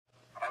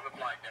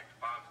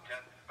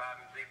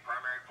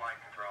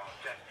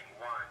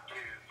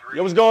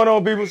Yo, what's going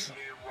on, peoples?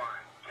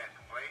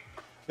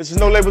 This is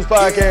No Labels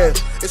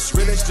Podcast. It's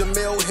really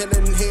Jamil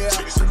Hillen here.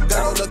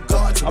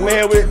 I'm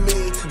here with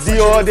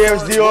Dior,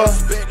 Darius Dior.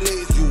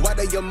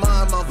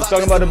 We're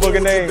talking about the book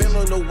of names.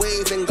 Hold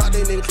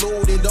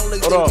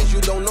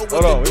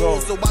on.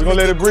 We're gonna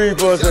let it breathe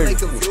for a second.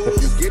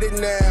 Get it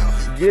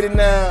now. Get it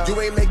now. You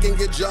ain't making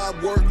your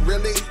job work,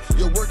 really.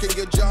 You're working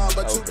your job,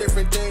 but two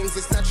different things.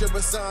 It's not your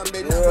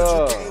assignment, not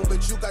what you came,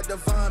 but you got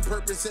divine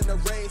purpose in the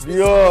range.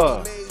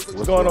 Dior,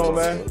 what's going on,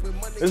 man?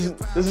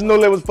 This is No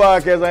Labels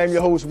Podcast. I am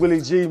your host, Willie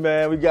G,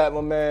 man. We got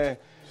my man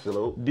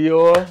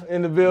Dior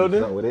in the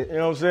building. What's up with it? You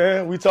know what I'm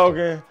saying? We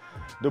talking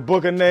the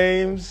book of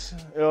names.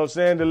 You know what I'm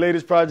saying? The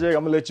latest project.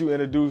 I'm gonna let you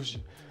introduce, you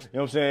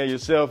know what I'm saying,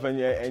 yourself and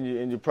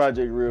your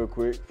project real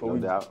quick. No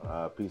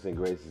doubt. Peace and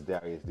grace is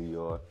Darius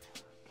Dior.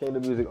 Came to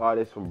music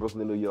artist from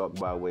Brooklyn, New York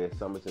by way of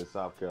Somerton,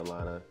 South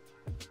Carolina.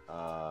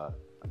 I've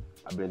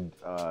been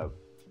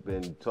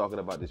talking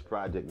about this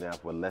project now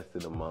for less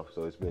than a month,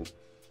 so it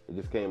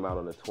just came out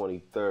on the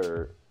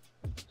 23rd.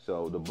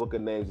 So the Book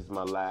of Names is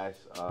my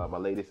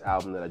latest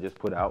album that I just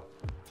put out,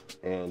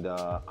 and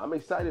I'm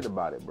excited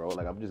about it, bro.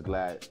 Like, I'm just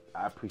glad.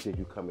 I appreciate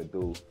you coming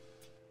through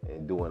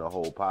and doing a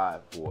whole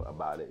pod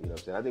about it. You know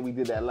what I'm saying? I think we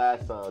did that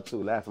last time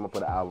too. Last time I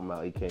put an album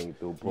out, he came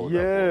through.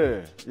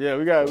 Yeah.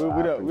 We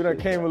done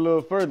came a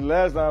little further.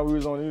 Last time we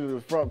was on either the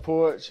front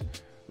porch,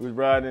 we was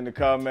riding in the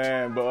car,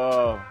 man.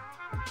 But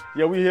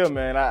yeah, we here,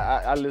 man.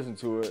 I listen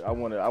to it. I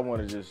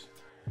wanna just,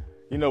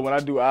 you know, when I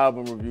do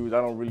album reviews,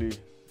 I don't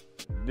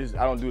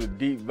do the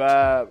deep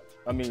vibe.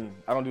 I mean,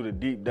 I don't do the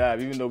deep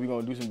dive, even though we're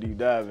gonna do some deep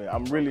diving.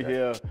 I'm really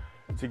here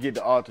to get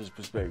the author's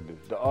perspective.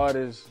 The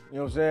artist, you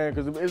know what I'm saying?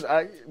 Because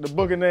the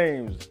Book of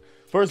Names.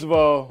 First of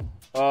all,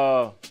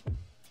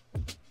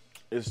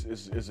 it's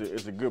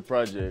a good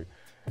project.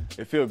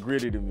 It feels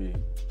gritty to me.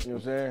 You know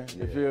what I'm saying?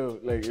 Yeah.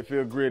 It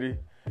feel gritty.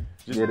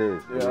 It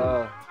is.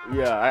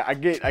 Yeah, I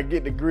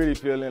get the gritty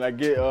feeling. I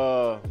get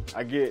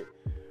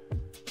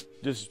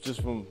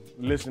just from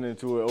listening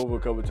to it over a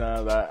couple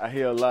times. I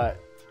hear a lot.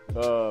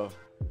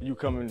 You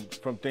coming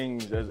from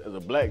things as a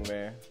black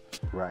man.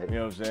 Right. You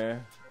know what I'm saying?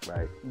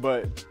 Right.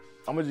 But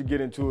I'm gonna just get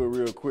into it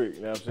real quick.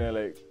 You know what I'm saying?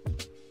 Like,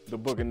 the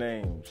Book of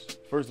Names.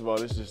 First of all,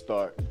 let's just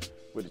start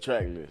with the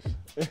track list.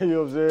 You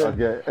know what I'm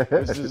saying? Okay.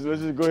 let's just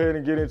go ahead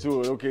and get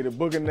into it. Okay, the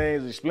Book of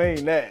Names,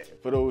 explain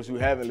that for those who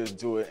haven't listened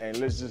to it. And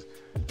let's just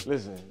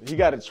listen. He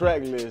got a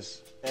track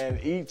list,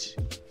 and each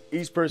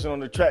person on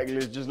the track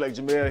list, just like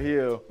Jamel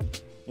Hill,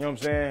 you know what I'm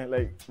saying?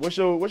 Like, what's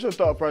your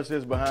thought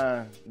process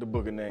behind the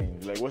Book of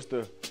Names? Like, what's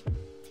the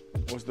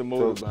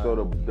motive behind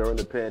it? During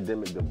the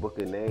pandemic, the Book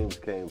of Names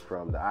came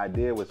from, the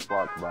idea was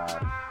sparked by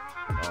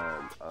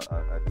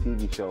a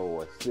TV show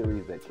or a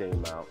series that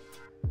came out.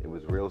 It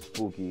was real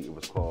spooky. It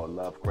was called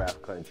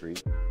Lovecraft Country.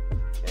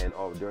 And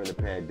during the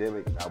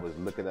pandemic, I was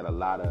looking at a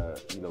lot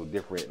of,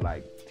 different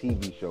like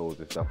TV shows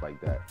and stuff like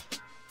that.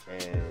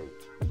 And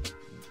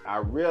I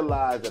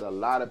realized that a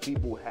lot of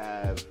people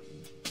have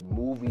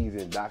movies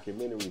and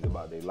documentaries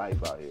about their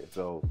life out here.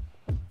 So,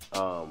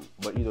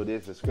 but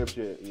there's a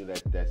scripture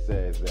that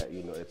says that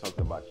it talks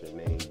about your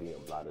name being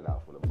blotted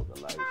out from the book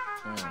of life,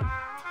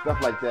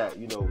 stuff like that.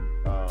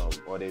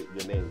 Or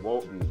your name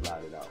won't be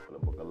blotted out from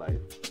the book of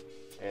life.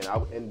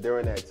 And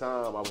during that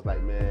time, I was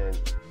like, man,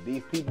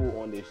 these people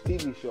on this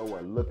TV show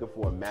were looking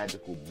for a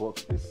magical book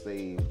to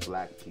save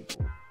black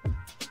people,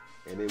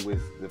 and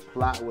the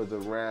plot was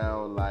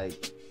around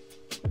like,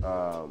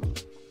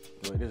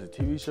 wait, there's a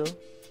TV show?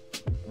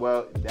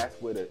 Well, that's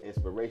where the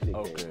inspiration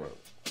came from.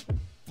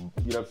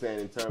 You know what I'm saying?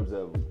 In terms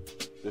of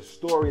the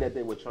story that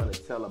they were trying to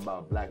tell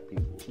about black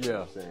people. Yeah. You know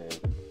what I'm saying?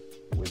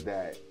 Was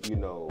that,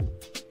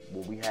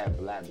 when we had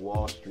Black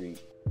Wall Street,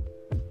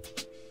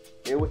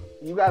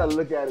 you gotta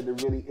look at it to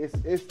really,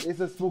 it's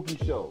a spooky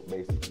show,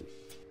 basically.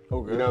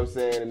 Okay. You know what I'm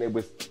saying? And it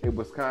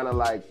was kind of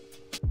like,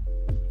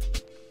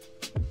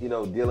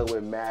 dealing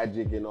with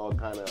magic and all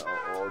kind of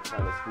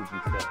spooky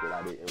stuff that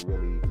I didn't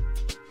really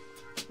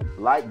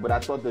like, but I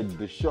thought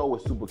the show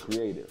was super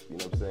creative. You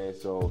know what I'm saying?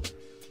 So,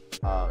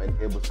 and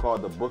it was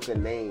called the Book of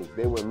Names.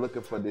 They were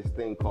looking for this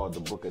thing called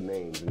the Book of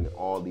Names, and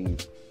all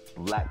these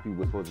black people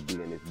were supposed to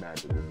be in this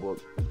magical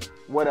book.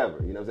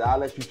 Whatever, you know what I'm saying? I'll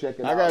let you check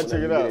it out. I gotta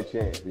check it out. Get a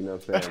chance, you know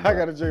what I'm saying? I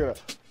gotta check it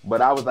out.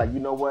 But I was like, you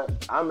know what?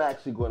 I'm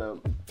actually gonna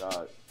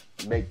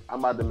I'm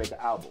about to make an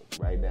album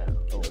right now. You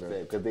know what I'm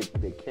saying? Because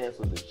they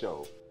canceled the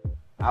show.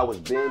 I was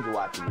binge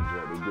watching the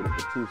joint. They did it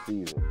for 2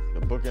 seasons. The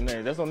Book of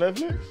Names. That's on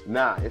Netflix?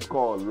 Nah, it's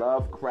called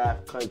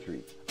Lovecraft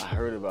Country. I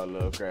heard about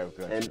Lovecraft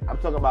Country. And I'm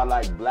talking about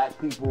like black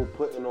people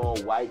putting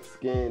on white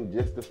skin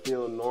just to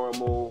feel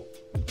normal.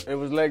 It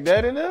was like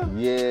that in there?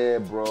 Yeah,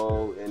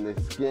 bro. And the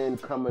skin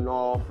coming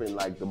off, and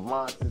like the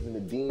monsters and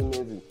the demons,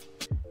 and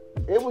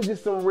it was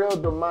just some real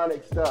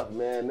demonic stuff,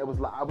 man. I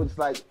was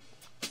like,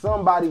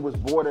 somebody was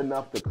bored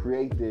enough to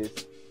create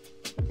this.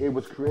 It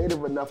was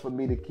creative enough for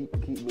me to keep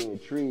me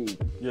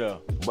intrigued. Yeah.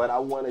 But I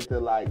wanted to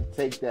like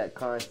take that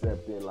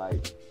concept and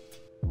like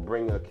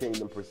bring a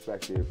kingdom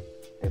perspective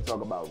and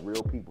talk about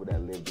real people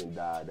that lived and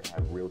died, that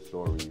have real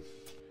stories.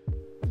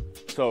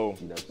 So,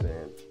 you know what I'm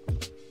saying?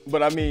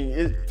 But I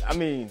mean,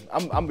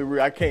 I'm be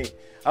real. I can't.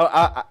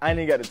 I ain't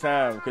even got the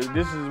time because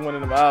this is one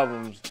of them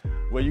albums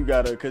where you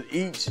gotta, because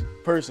each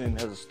person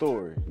has a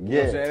story. You know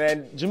what I'm saying?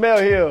 And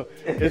Jamel Hill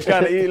is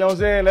kind of, you know what I'm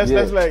saying?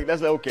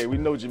 That's like okay, we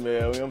know Jamel. You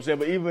know what I'm saying?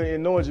 But even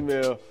in knowing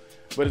Jamel,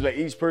 but it's like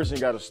each person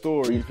got a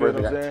story. You feel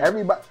what I'm saying?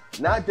 Everybody,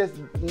 not just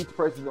each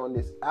person on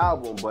this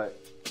album, but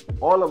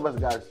all of us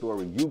got a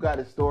story. You got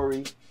a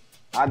story.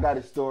 I got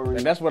a story.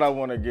 And that's what I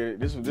want to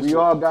get. We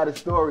all got a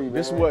story, man.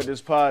 This is what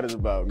this pod is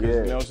about. Yeah. You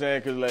know what I'm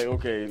saying? Because, like,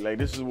 okay, like,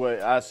 this is what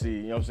I see.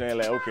 You know what I'm saying?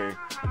 Like, okay.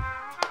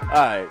 All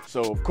right.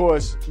 So, of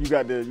course, you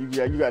got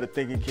the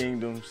thinking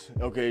kingdoms.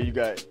 Okay, you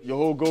got, your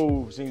whole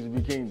goal seems to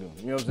be kingdom.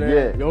 You know what I'm saying?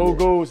 Yeah. Your whole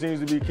goal seems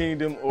to be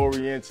kingdom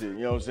oriented. You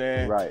know what I'm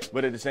saying? Right.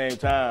 But at the same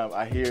time,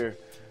 I hear,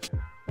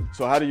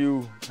 so how do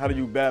you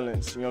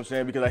balance, you know what I'm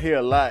saying? Because I hear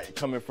a lot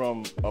coming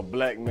from a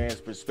black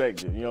man's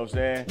perspective. You know what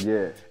I'm saying?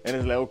 Yeah. And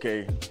it's like,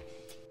 okay,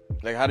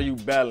 like, how do you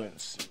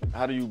balance,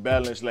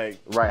 like,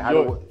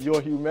 right,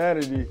 your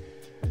humanity,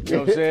 you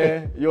know what I'm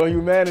saying? Your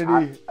humanity.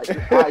 All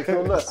right,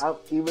 so look,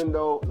 even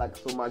though, like,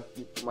 so my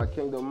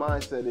kingdom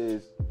mindset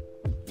is,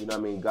 you know what I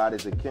mean, God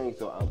is a king,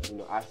 so,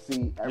 I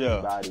see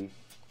everybody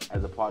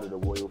as a part of the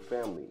royal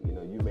family. You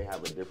know, you may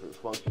have a different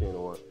function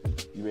or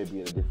you may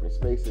be in a different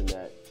space in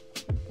that,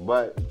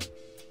 but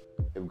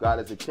if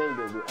God is a king,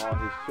 then we're all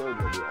his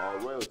children, we're all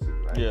royalty,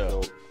 right? Yeah.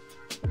 So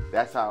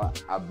that's how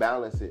I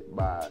balance it,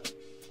 by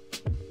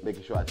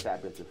making sure I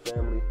tap into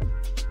family,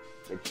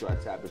 making sure I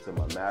tap into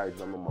my marriage.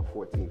 I'm in my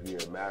 14th year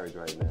of marriage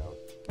right now.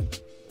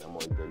 I'm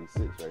only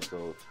 36, right?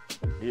 So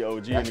he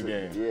OG in the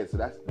game. Yeah, so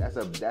that's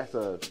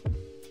a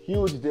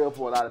huge deal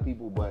for a lot of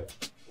people, but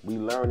we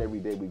learn every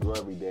day, we grow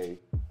every day.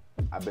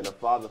 I've been a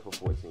father for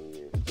 14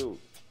 years too,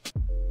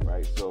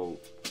 right? So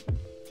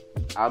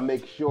I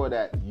make sure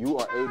that you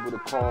are able to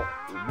call,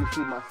 if you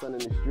see my son in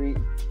the street,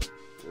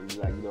 and be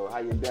like, you know, how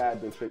your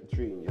dad been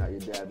treating you, how your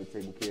dad been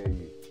taking care of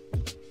you.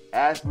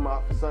 Ask my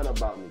son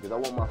about me, because I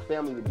want my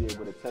family to be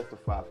able to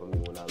testify for me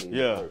when I leave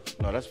the earth.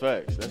 No, that's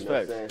facts. That's you know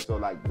facts. What I'm saying? So,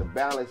 like, the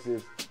balance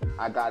is,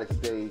 I gotta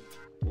stay,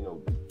 you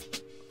know,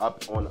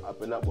 up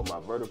and up with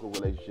my vertical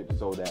relationship,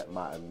 so that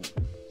my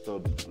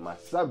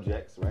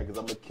subjects, right? Because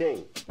I'm a king.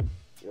 You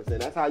know what I'm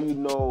saying? That's how you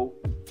know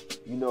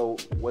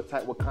what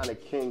kind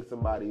of king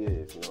somebody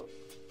is. You know,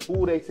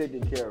 who they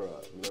taking care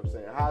of. You know what I'm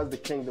saying? How's the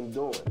kingdom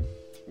doing?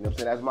 You know what I'm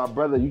saying? As my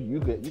brother, you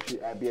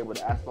should be able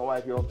to ask my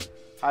wife, yo,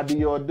 how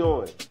Dior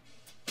doing?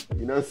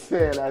 You know what I'm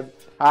saying?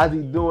 How's he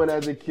doing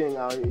as a king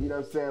out here? You know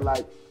what I'm saying?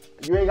 Like,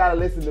 you ain't gotta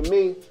listen to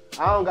me.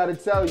 I don't gotta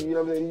tell you. You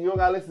know what I'm saying? You don't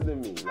gotta listen to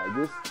me. Like,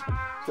 just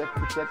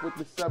check with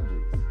the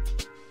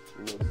subjects.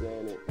 You know what I'm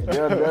saying? And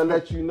they'll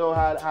let you know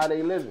how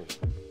they living.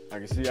 I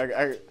can see, I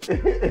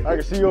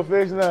can see your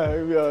face now.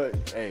 It'll be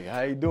like, hey,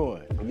 how you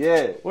doing?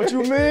 Yeah. What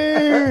you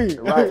mean?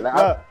 Right.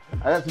 Like,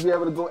 I have to be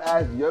able to go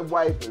ask your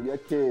wife and your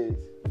kids,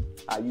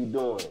 how you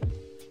doing?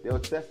 They'll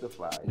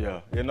testify.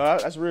 Yeah. Yeah. No,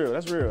 that's real.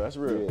 That's real. That's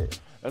real. Yeah.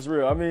 That's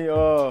real. I mean,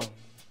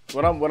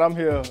 what I'm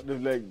here to,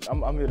 like,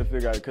 I'm here to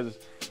figure out, because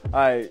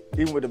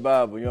even with the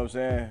Bible, you know what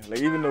I'm saying? Like,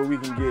 even though we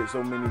can get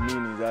so many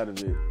meanings out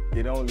of it,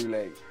 it only,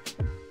 like,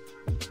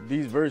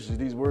 these verses,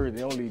 these words,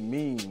 they only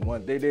mean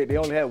one. They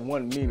only have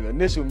one meaning,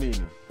 initial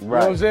meaning. You know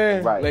what I'm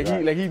saying? Right.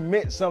 Like he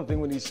meant something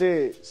when he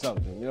said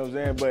something. You know what I'm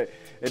saying? But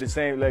at the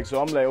same, like,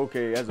 so I'm like,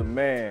 okay, as a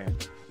man,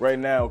 right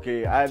now,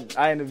 okay,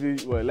 I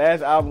interviewed.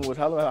 Last album was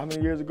how many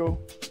years ago?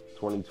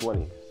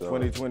 2020. So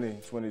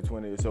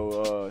 2020.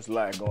 So it's a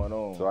lot going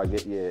on. So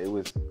it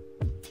was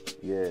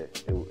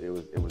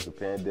the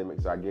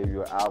pandemic. So I gave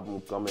you an album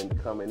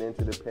coming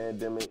into the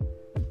pandemic,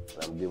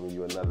 and I'm giving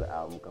you another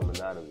album coming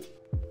out of it.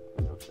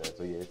 You know what I'm saying?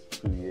 So yeah, it's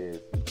 2 years.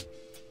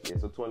 Yeah,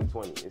 so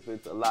 2020.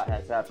 It's a lot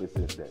has happened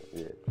since then.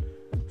 Yeah.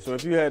 So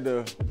if you had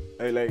to,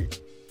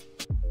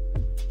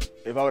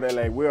 if I were to,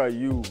 like, where are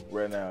you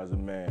right now as a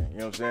man? You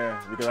know what I'm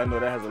saying? Because I know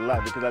that has a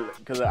lot.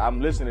 Because I'm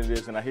listening to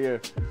this and I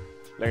hear,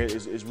 like,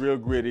 it's real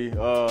gritty.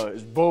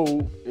 It's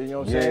bold. You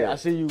know what I'm saying? I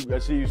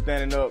see you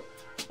standing up,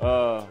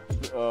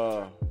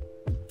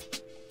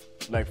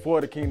 like, for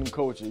the kingdom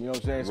culture. You know what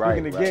I'm saying?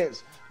 Speaking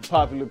against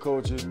popular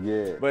culture.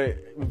 Yeah.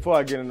 But before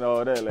I get into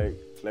all that, like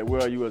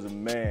where are you as a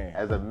man?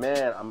 As a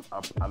man,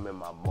 I'm in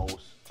my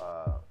most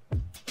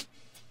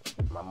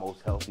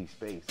healthy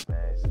space,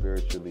 man.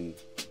 Spiritually,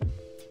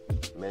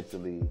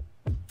 mentally,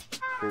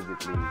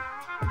 physically,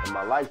 in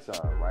my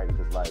lifetime, right?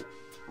 Because, like,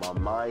 my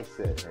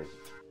mindset has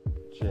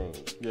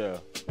changed. Yeah.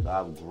 So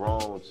I've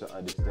grown to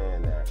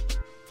understand that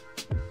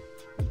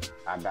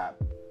I got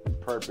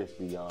purpose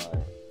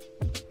beyond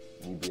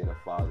me being a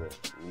father,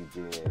 me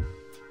being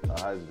a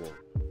husband,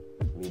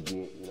 me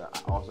being, I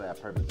also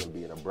have purpose in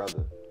being a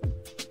brother,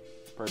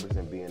 purpose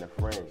in being a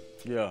friend.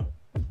 Yeah.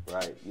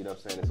 Right? You know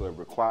what I'm saying? So it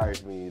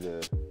requires me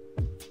to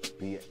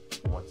be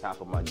on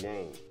top of my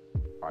game,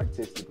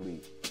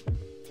 artistically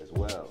as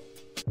well,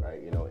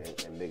 right?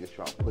 And making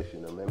sure I'm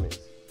pushing the limits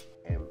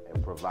and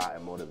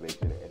providing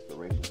motivation and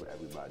inspiration for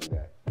everybody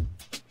that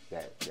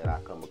I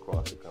come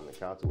across and come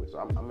encounter with. So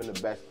I'm in the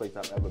best place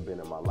I've ever been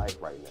in my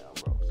life right now,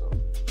 bro. So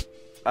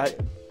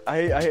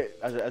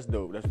That's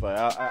dope. That's fine.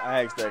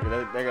 I asked that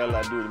because that got a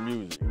lot to do with the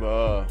music.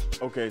 But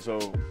okay,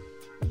 so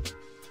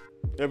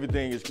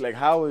everything is like,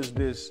 how is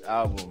this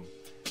album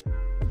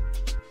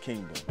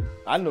Kingdom?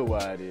 I know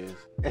why it is,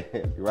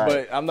 Right.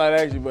 but I'm not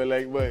asking.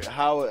 But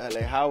how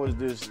is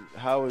this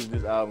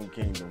album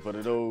Kingdom for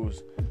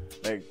those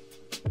like?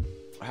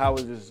 How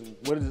is this?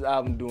 What is this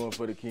album doing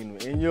for the Kingdom?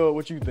 And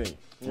what you think?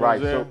 You know Right.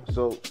 what I'm saying?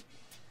 So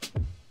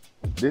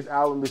this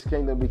album is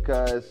Kingdom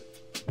because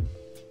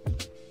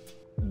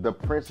the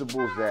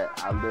principles that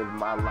I live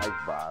my life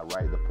by,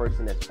 right? The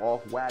person that's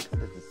off wax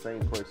is the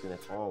same person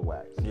that's on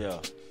wax. Yeah.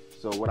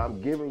 So what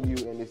I'm giving you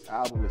in this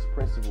album is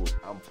principles.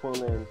 I'm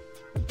pulling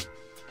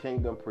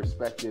Kingdom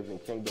perspective and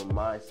Kingdom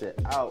mindset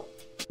out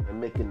and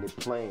making it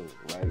plain,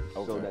 right?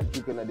 Okay. So that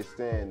you can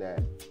understand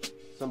that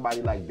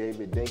somebody like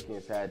David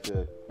Dinkins had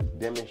to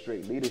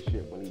demonstrate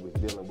leadership when he was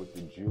dealing with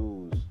the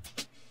Jews,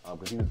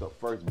 because he was the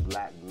first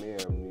black mayor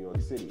of New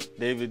York City.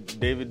 David Dinkins.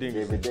 David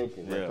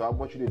Dinkins. Yeah. Right? So I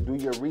want you to do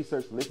your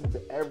research, listen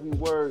to every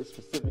word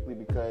specifically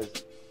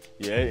because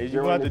Yeah, you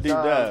during want the to deep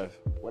time dive.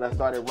 when I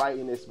started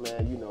writing this,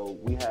 man,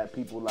 we had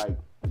people like,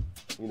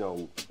 we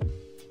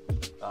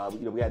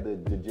had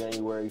the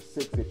January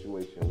 6th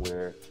situation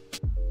where,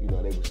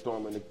 they were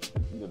storming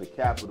the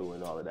Capitol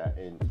and all of that,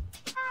 and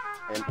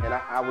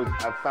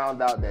I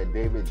found out that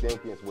David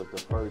Dinkins was the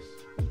first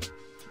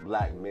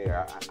black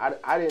mayor.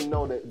 I didn't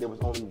know that there was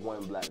only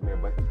one black mayor,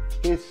 but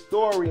his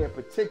story in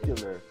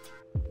particular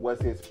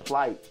was his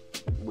plight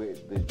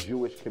with the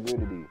Jewish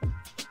community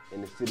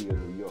in the city of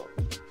New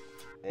York.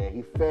 And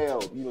he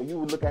failed. You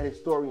would look at his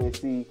story and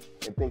think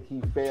he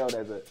failed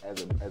as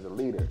a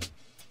leader.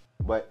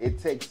 But it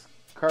takes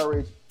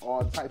courage,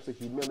 all types of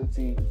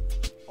humility,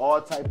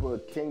 all type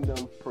of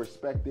kingdom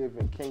perspective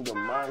and kingdom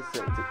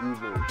mindset to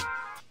even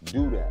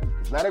do that.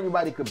 'Cause not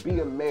everybody could be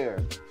a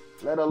mayor,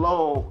 let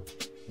alone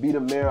be the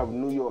mayor of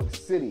New York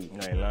City.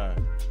 I ain't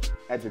lying.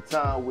 At the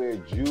time where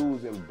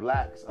Jews and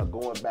blacks are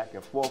going back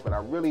and forth. And I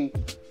really,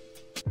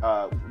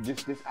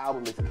 this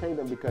album is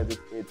Kingdom because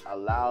it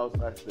allows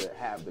us to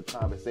have the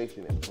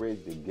conversation and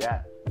bridge the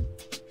gap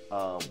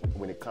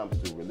when it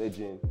comes to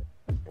religion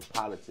and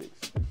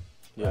politics.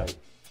 Yeah. Right?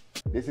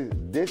 This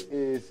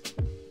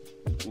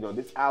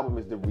album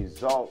is the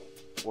result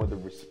or the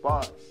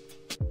response,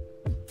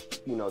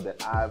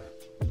 that I've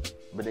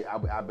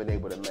been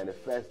able to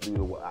manifest due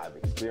to what I've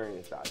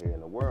experienced out here in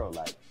the world.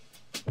 Like,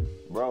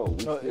 bro,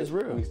 it's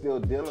real. We still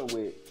dealing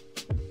with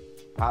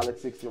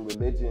politics and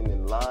religion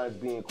and lines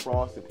being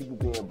crossed and people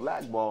being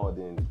blackballed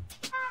and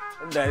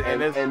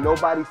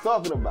nobody's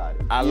talking about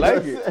it. I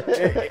like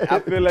it. I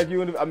feel like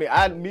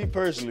me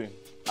personally,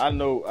 I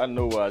know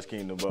why it's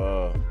Kingdom,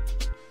 but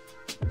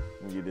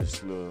let me get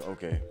this little,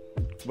 okay.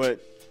 But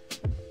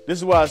this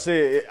is why I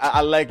say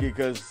I like it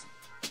because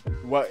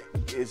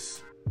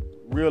it's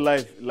real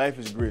life. Life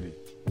is gritty.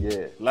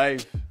 Yeah.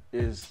 Life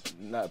is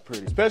not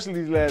pretty, especially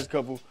these last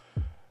couple.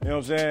 You know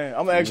what I'm saying?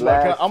 I'm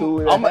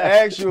gonna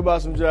ask you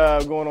about some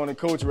job going on in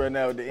coach right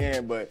now at the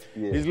end, but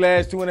these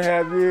last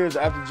 2.5 years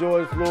after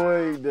George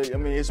Floyd,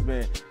 it's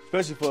been,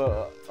 especially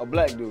for a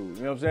black dude.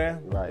 You know what I'm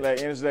saying? Right. Like,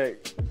 and it's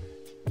like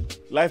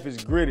life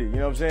is gritty. You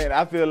know what I'm saying?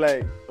 I feel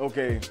like,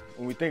 okay,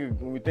 when we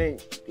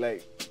think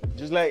like,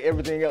 just like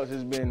everything else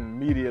has been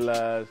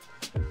medialized.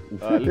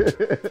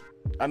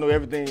 I know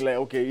everything, like,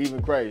 okay,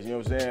 even Christ. You know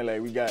what I'm saying?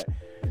 Like, we got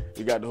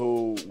the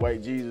whole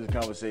white Jesus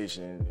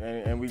conversation,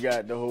 and we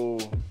got the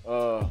whole,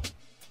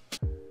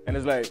 and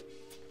it's like,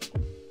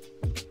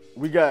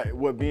 we got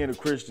what being a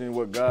Christian,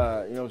 what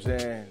God, you know what I'm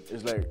saying?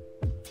 It's like,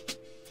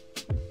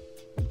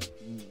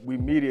 we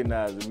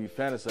medianize it, we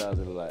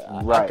fantasize it a lot.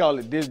 I call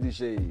it Disney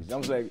shades. I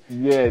was like,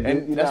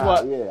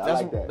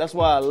 that's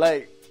why I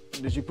like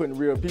that you putting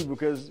real people,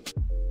 because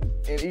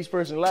in each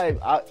person's life,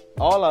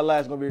 all our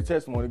lives gonna be a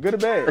testimony, good or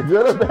bad.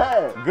 Good or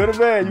bad. Good or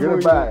bad. Good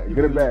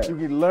or bad. You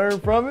can learn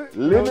from it.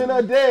 Living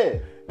or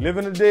dead.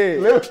 Living or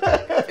dead.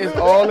 It's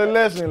all a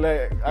lesson.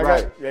 Like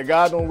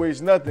God don't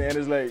waste nothing, and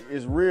it's like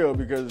it's real,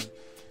 because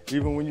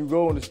even when you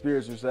go on the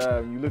spiritual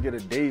side, you look at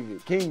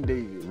King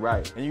David,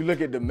 right, and you look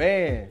at the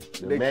man.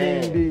 King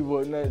David,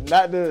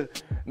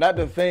 not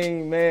the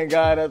famed man,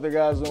 God after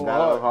God's own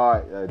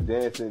heart.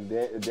 Dancing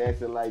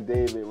like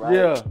David, right?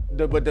 Yeah,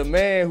 but the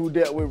man who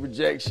dealt with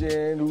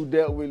rejection, who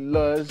dealt with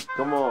lust.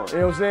 Come on. You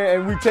know what I'm saying?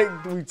 And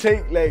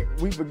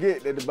we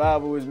forget that the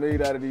Bible was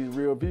made out of these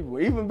real people.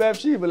 Even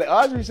Bathsheba, like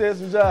Audrey said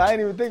some job I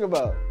ain't even think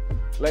about.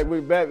 Like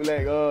with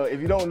if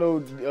you don't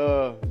know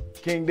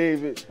King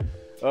David,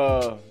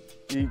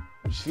 he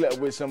slept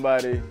with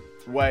somebody's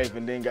wife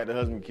and then got the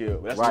husband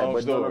killed. That's a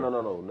long story.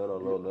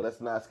 No. Let's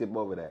not skip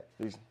over that.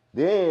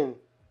 Then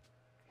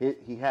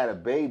he had a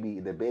baby.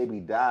 The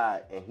baby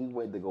died, and he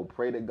went to go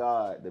pray to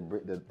God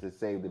to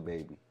save the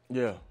baby.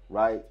 Yeah.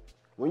 Right?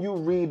 When you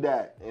read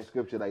that in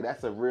scripture, like,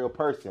 that's a real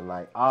person.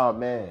 Like, oh,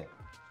 man.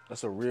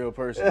 That's a real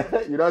person.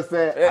 You know what I'm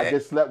saying? I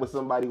just slept with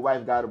somebody's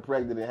wife, got her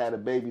pregnant, and had a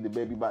baby. The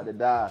baby about to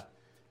die.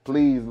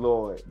 Please,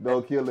 Lord,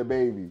 don't kill the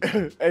baby.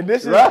 And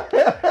this is... Right.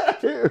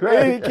 He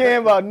ain't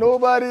caring about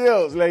nobody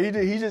else. Like, he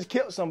just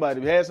killed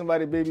somebody. He had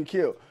somebody's baby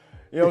killed.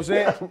 You know what I'm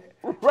saying?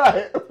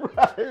 Right.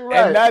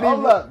 And not Hold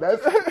even, up.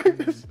 That's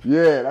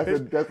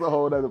a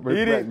whole other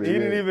perspective. He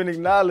didn't even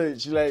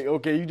acknowledge, like,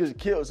 okay, you just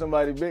killed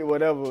somebody big,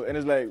 whatever. And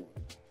it's like,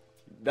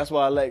 that's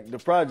why I like the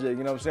project,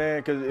 you know what I'm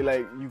saying? Because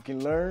like you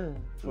can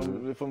learn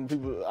from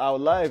people, our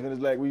life. And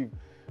it's like we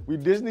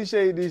Disney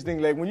shade these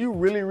things. Like when you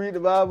really read the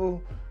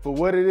Bible for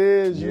what it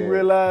is, you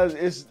realize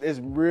it's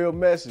real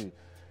messy.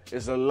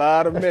 It's a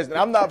lot of mess. And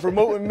I'm not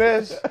promoting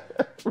mess.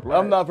 Right.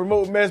 I'm not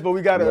promoting mess, but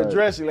we got to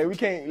address it. Like we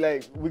can't,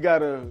 like, we got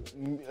to,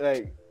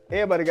 like,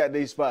 everybody got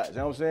their spots. You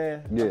know what I'm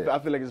saying? Yeah. I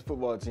feel like it's a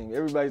football team.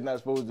 Everybody's not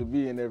supposed to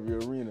be in every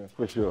arena.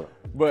 For sure.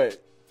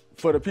 But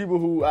for the people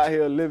who out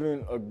here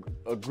living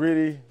a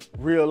gritty,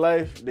 real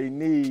life, they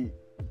need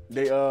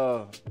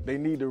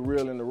the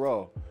real and the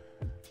raw.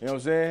 You know what I'm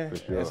saying? For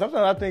sure. And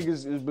sometimes I think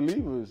as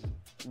believers,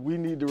 we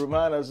need to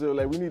remind ourselves,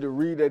 like, we need to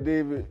read that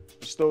David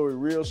story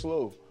real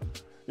slow.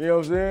 You know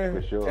what I'm saying?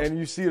 For sure. And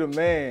you see the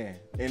man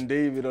in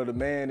David or the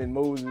man in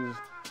Moses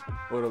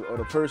or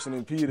the person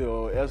in Peter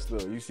or Esther.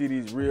 You see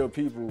these real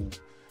people,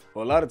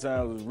 or a lot of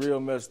times it's real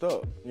messed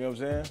up. You know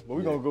what I'm saying? But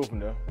we're going to go from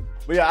there.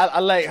 But yeah, I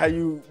like how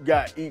you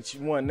got each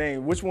one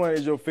named. Which one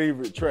is your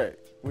favorite track?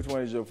 Which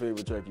one is your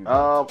favorite track you do?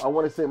 I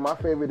want to say my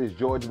favorite is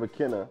George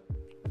McKenna.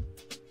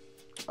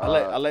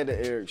 I like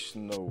the Eric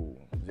Snow.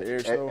 Is it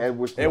Eric Snow?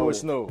 Edward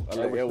Snow. I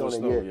like Edward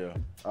Snow,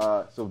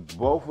 yeah. So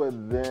both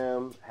of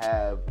them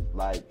have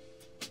like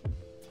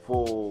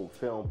full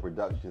film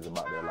productions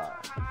about their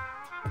lives.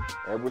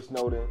 Edward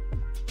Snowden,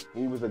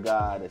 he was a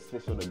guy that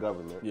snitched on the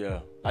government.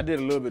 Yeah, I did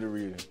a little bit of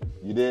reading.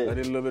 You did? I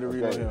did a little bit of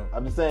reading on him.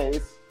 I'm just saying,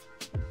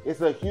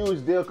 it's a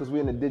huge deal because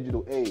we're in a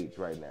digital age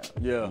right now.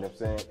 Yeah. You know what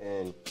I'm saying?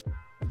 And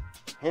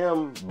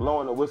him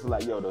blowing the whistle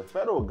like, yo, the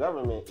federal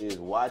government is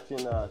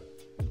watching us,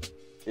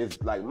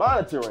 it's like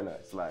monitoring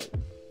us. Like,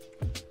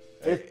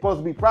 it's supposed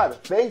to be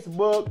private.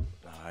 Facebook.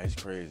 Nah,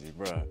 it's crazy,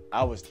 bro.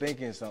 I was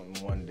thinking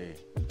something one day.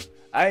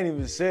 I ain't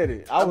even said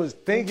it. I was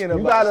thinking about.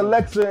 You got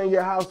Alexa in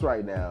your house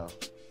right now.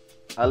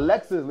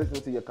 Alexa is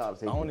listening to your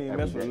conversation. I don't even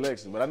mess with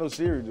Alexa, but I know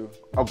Siri do.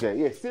 Okay,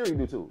 yeah, Siri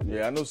do too.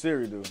 Yeah, I know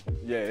Siri do.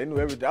 Yeah, they knew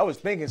everything. I was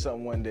thinking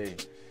something one day,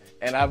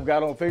 and I've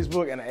got on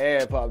Facebook and an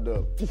ad popped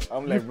up.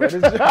 I'm like, bro,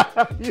 this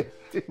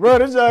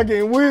job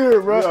getting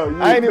weird, bro. Yo,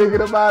 I ain't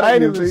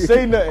even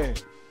say nothing.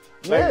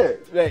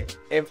 Like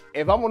if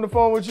I'm on the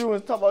phone with you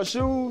and talk about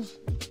shoes,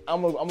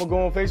 I'm gonna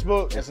go on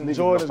Facebook and some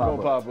Jordans gonna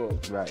pop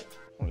up. Right.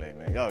 I'm like,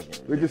 man, y'all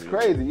getting ridiculous. Which is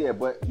crazy, yeah,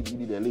 but you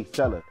need to at least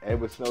tell her.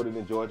 Edward Snowden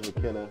and George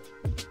McKenna,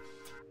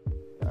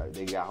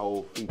 they got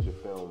whole feature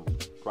film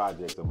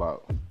projects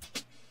about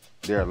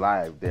their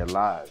lives.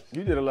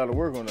 You did a lot of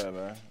work on that,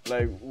 man.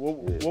 Like,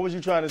 what was you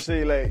trying to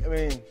say? Like, I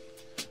mean,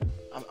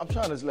 I'm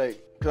trying to,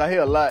 like, because I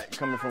hear a lot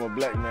coming from a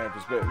black man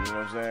perspective, you know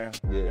what I'm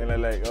saying? Yeah.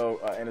 And like,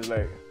 and it's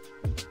like,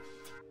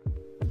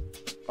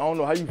 I don't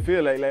know how you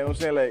feel like, you know what I'm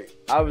saying? Like,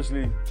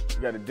 obviously, you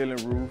got the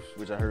Dylan Roofs,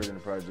 which I heard in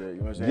the project,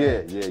 you know what I'm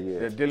saying?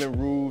 Yeah. The Dylan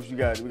Roofs, we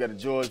got the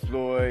George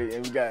Floyd,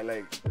 and we got,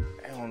 like,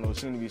 I don't know,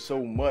 seems to be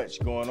so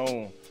much going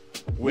on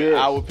with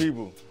our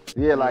people.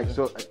 Yeah, like,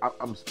 so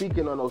I'm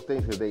speaking on those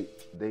things because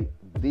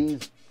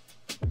these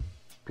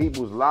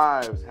people's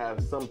lives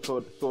have some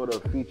sort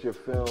of feature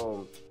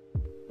film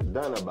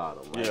done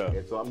about them, right? Yeah.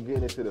 And so I'm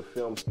getting into the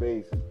film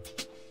space,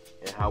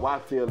 and how I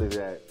feel is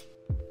that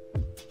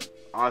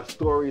our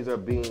stories are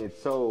being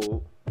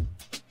told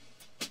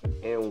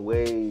in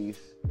ways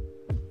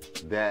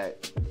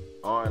that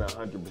aren't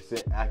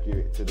 100%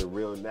 accurate to the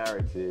real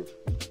narrative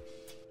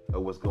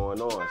of what's going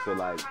on. So,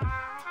 like,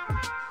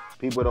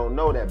 people don't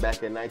know that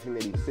back in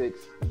 1986,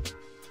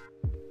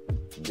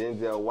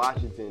 Denzel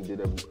Washington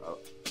did a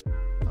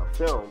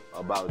film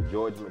about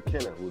George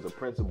McKenna, who was a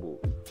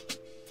principal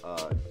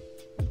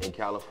in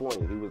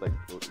California. He was like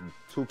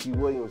Tukey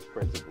Williams'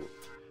 principal.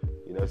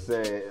 You know what I'm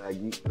saying?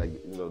 Like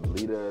you know, the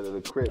leader of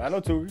the Crips. I know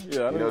Tukey.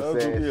 Yeah, I know. You know what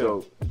I'm saying? Tukey, yeah.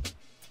 So,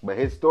 but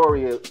his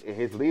story and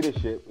his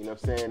leadership, you know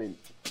what I'm saying, and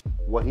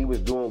what he was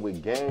doing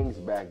with gangs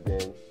back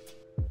then,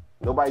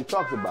 nobody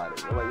talks about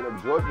it. Like, you know,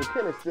 George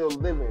McKenna's still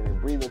living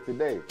and breathing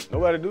today.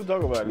 Nobody do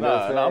talk about it. You know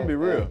what I'm I'm be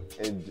real.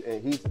 And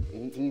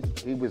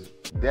he was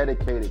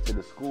dedicated to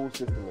the school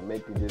system and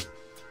making this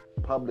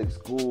public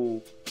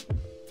school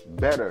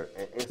better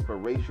and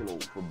inspirational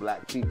for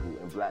black people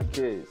and black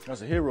kids.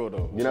 That's a hero,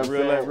 though. You know what I'm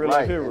saying? Real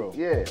life hero. And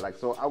yeah, like,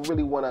 so I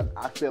really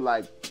I feel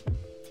like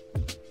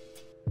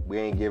we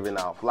ain't giving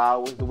out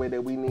flowers the way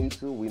that we need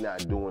to. We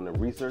not doing the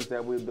research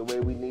the way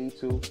we need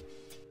to.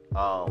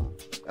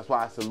 That's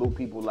why I salute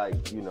people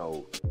like, you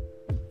know,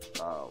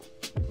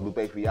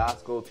 Lupe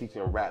Fiasco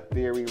teaching rap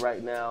theory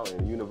right now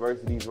in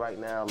universities right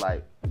now.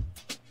 Like,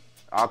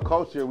 our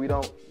culture, we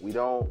don't, you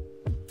know,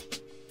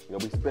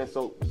 we spend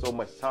so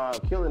much time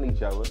killing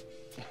each other,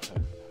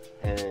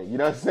 and you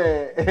know what I'm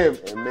saying,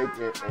 and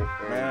making,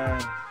 Man,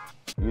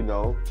 you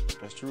know,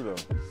 that's true though.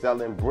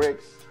 selling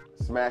bricks,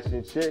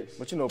 smashing chicks.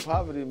 But you know,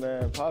 poverty,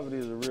 man, poverty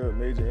is a real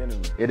major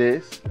enemy. It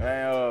is. And you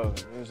know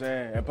what I'm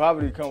saying? And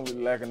poverty comes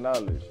with lack of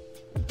knowledge.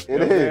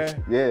 It is.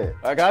 Yeah.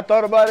 Like, I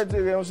thought about it too,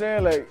 you know what I'm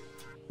saying? Like,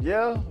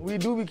 yeah, we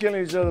do be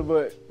killing each other,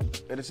 but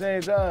at the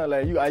same time,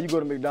 like, you go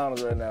to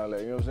McDonald's right now,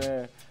 like, you know what I'm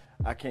saying?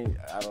 I can't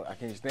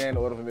stand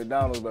the order from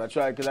McDonald's, but I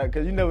try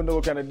because you never know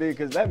what kind of day,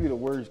 because that'd be the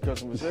worst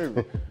customer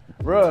service.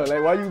 Bruh,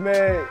 like, why you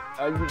mad?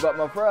 You bought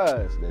my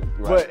fries. Right.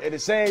 But at the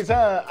same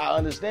time, I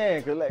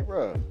understand, because, like,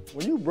 bruh,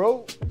 when you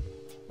broke,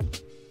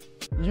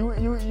 you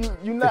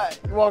not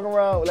walking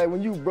around, like,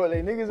 when you broke,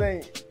 like, niggas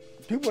ain't,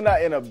 people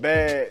not in a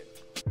bad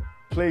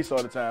place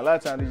all the time. A lot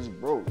of times they just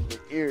broke. They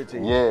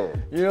irritate. Yeah.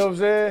 You know what I'm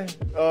saying?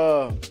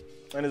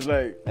 And it's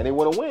like, And they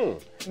want to win.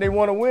 they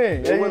want to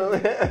win. They wanna,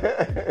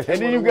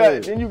 And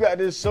then you got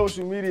this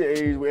social media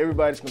age where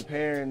everybody's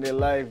comparing their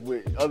life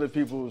with other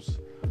people's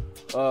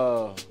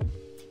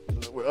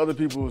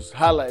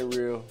highlight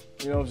reel.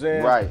 You know what I'm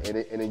saying? Right,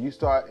 and then you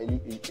start, and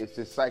it's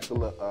this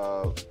cycle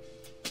of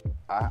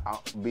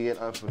being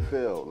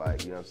unfulfilled.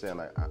 Like, you know what I'm saying?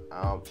 Like,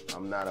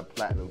 I'm not a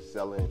platinum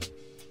selling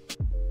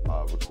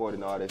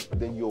recording artist, but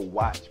then you'll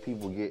watch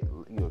people get,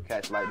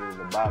 catch lightning in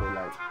the bottle.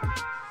 Like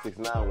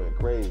 6ix9ine went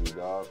crazy,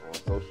 dog, on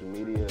social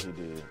media. He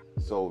did.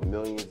 Sold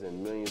millions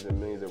and millions and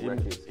millions of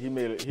records. He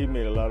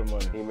made a lot of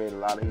money.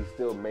 He's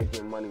still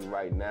making money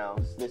right now.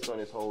 Snitched on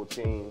his whole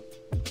team.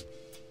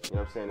 You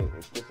know what I'm saying?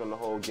 And snitched on the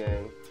whole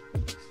gang.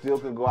 Still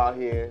could go out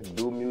here,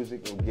 do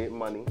music, and get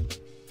money.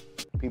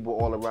 People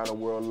all around the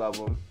world love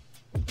him.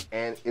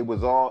 And it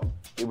was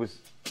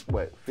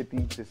what,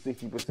 50 to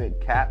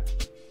 60% cap.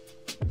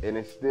 And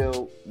we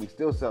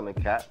still selling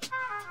cap.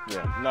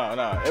 Yeah,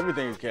 no,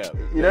 everything is cap.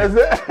 You know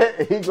what I'm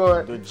saying? He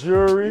going the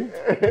jury,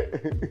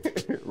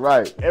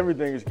 right?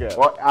 Everything is cap.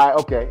 Well,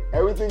 okay,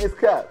 everything is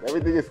cap.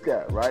 Everything is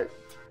cap, right?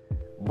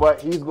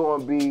 But he's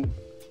going to be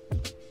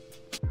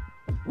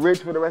rich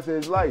for the rest of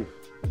his life.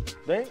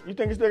 You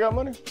think he still got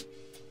money?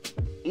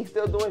 He's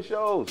still doing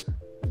shows.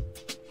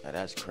 Now,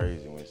 that's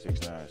crazy when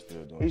 6ix9ine is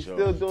still doing He's shows.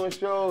 still doing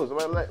shows. I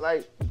mean,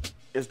 like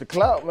it's the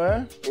clout,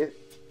 man. It's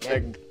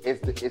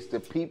the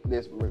people.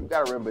 You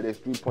gotta remember, there's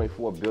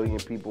 3.4 billion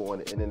people on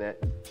the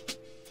internet.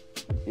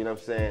 You know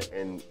what I'm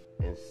saying?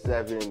 And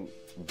 7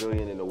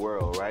 billion in the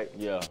world, right?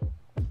 Yeah.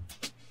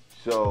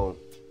 So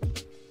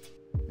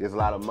there's a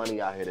lot of money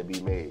out here to be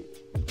made.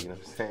 You know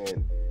what I'm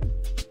saying?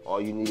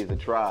 All you need is a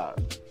tribe.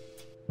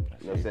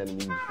 You know what I'm saying? You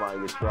need to find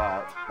your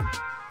tribe.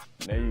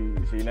 Now you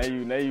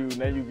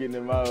getting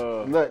in my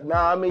Look,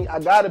 I mean,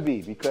 I gotta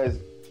be, because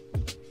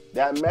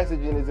that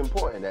messaging is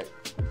important. That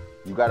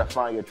you gotta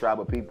find your tribe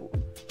of people.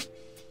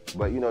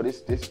 But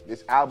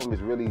this album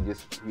is really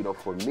just,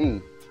 for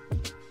me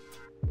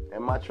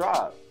and my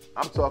tribe.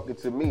 I'm talking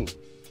to me,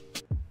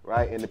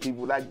 right? And the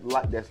people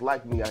that's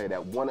like me out here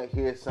that wanna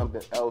hear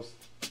something else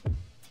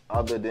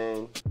other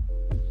than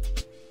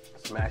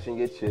smashing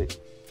your chick.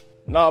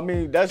 No, I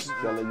mean, that's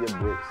selling your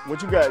bricks.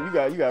 What you got?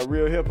 You got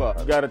real hip hop.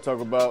 You got to talk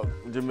about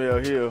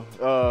Jemele Hill.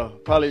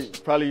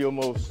 Probably your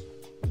most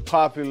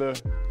popular.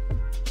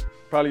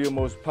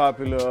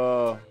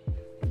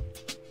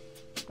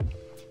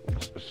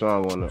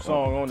 Song on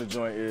the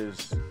joint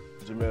is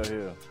Jemele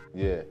Hill.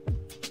 Yeah.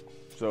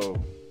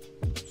 So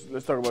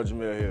let's talk about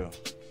Jemele Hill.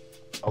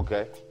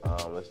 Okay.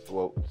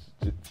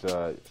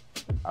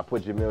 I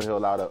put Jemele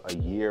Hill out a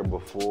year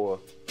before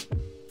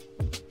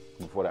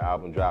the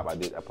album dropped. I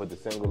put the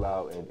single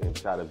out and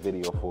shot a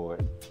video for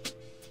it.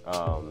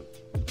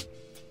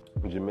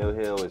 Jemele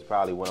Hill is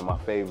probably one of my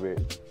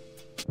favorite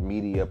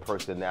media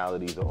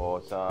personalities of all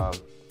time,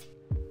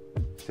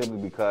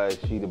 simply because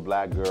she the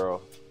black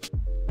girl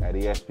at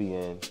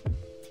ESPN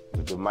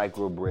with the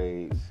micro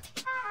braids.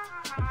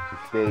 She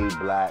stayed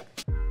black.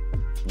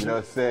 You know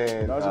what I'm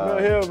saying? No,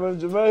 Jemele Hill, man.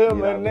 Jemele Hill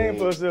made a name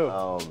for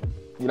herself.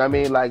 You know what I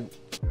mean? Like,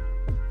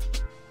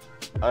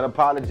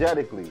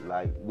 unapologetically,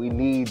 like, we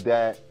need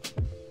that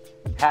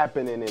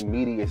happening in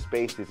media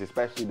spaces,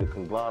 especially the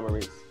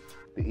conglomerates,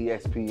 the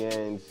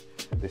ESPNs,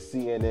 the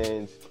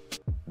CNNs.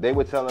 They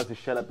would tell us to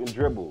shut up and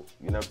dribble,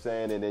 you know what I'm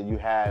saying? And then you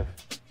have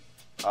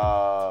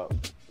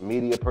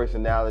media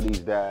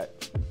personalities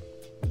that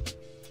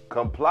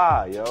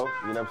comply, yo.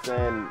 You know what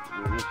I'm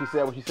saying? She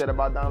said what she said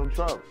about Donald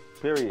Trump,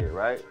 period,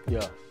 right?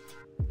 Yeah.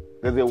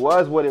 Because it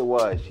was what it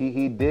was.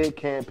 He did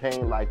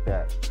campaign like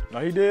that. No,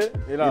 he did.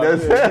 You know what I'm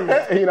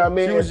saying? You know what I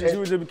mean? She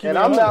was and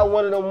I'm not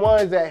one of them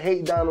ones that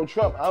hate Donald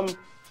Trump. I'm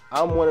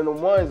one of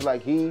them ones,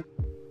 like, we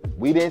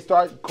didn't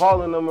start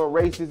calling him a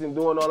racist and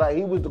doing all that.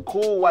 He was the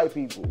cool white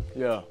people.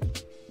 Yeah.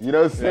 You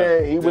know what I'm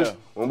saying? He was,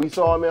 when we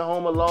saw him at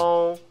Home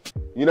Alone,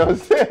 you know what I'm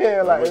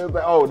saying? Like, it was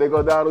like, oh, there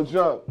go Donald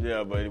Trump.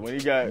 Yeah, but when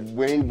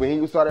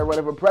he started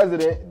running for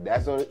president,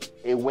 that's when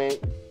it went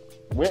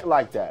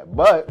like that.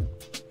 But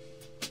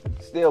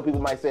still,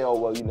 people might say, oh,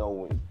 well,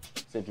 when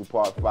Central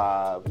Park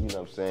 5, you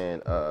know what I'm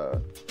saying?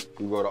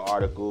 We wrote an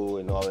article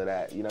and all of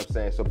that, you know what I'm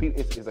saying? So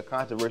it's a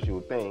controversial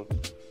thing.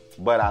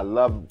 But what I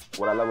love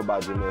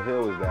about Jemele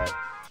Hill is that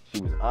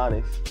she was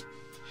honest.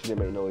 She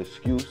didn't make no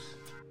excuse.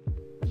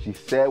 She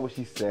said what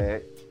she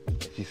said.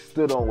 She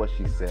stood on what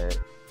she said.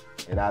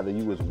 And either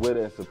you was with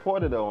her and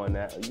supported her on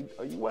that,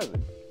 or you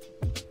wasn't.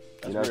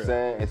 You know what I'm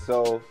saying? And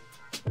so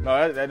No,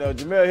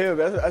 Jamel Hill,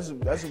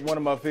 that's one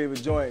of my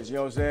favorite joints, you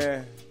know what I'm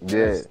saying?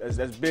 Yeah.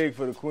 That's big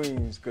for the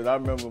Queens, because I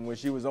remember when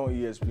she was on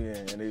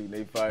ESPN, and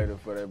they fired her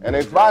for that. And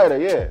they fired her,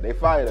 yeah. They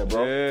fired her,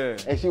 bro. Yeah.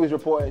 And she was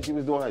reporting, she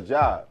was doing her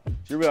job.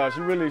 She really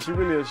a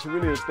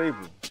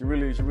staple. She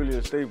really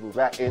a staple.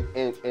 Right,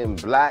 in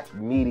black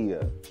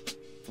media.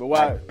 But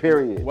why? Like,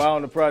 period. Why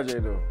on the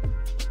project, though?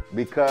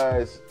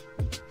 Because,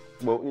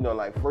 well, you know,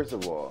 like, first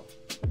of all,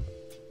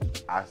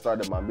 I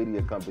started my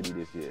media company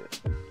this year.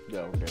 Yeah,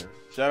 okay.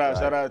 Shout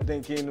out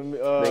Think Kingdom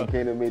Media.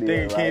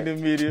 Think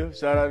Kingdom Media.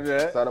 Shout out to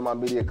that. Started my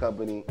media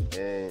company,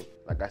 and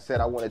like I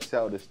said, I want to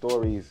tell the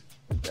stories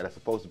that are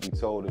supposed to be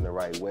told in the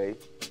right way,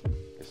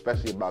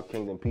 especially about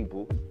Kingdom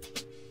people,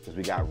 because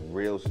we got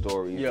real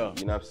stories. Yeah.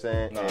 You know what I'm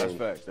saying? No, that's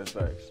facts. That's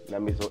facts. I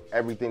mean, so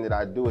everything that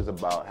I do is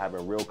about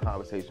having real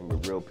conversation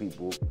with real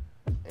people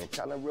and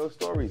telling real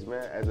stories,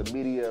 man. As a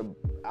media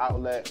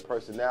outlet,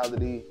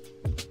 personality,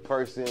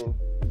 person,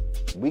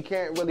 we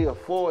can't really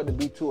afford to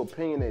be too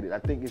opinionated. I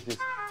think it's just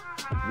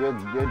your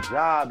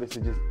job is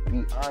to just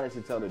be honest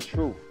and tell the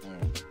truth.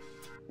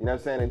 You know what I'm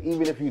saying? And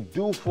even if you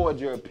do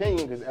forge your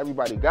opinion, because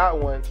everybody got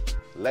one,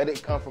 let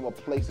it come from a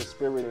place of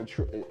spirit and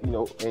truth. You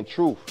know, and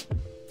truth.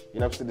 You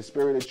know what I'm saying? The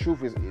spirit of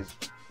truth is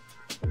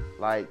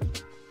like,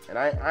 and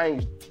I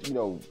ain't, you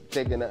know,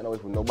 taking nothing away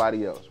from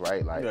nobody else,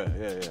 right? Like,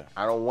 yeah.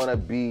 I don't want to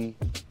be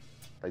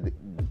like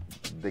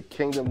the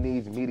kingdom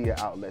needs media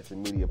outlets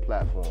and media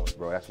platforms,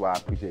 bro. That's why I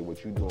appreciate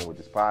what you're doing with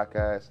this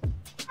podcast.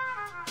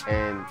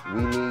 And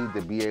we need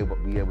to be able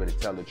to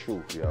tell the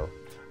truth, yo.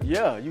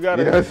 Yeah, you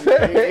gotta. You know what I'm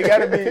saying?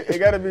 It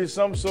gotta be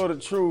some sort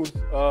of truth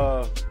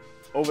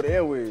over the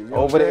airways. You know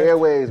over the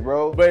airways,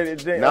 bro.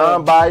 But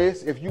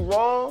non-biased. If you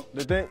wrong,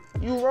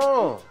 you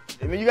wrong.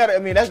 I mean, you gotta. I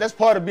mean, that's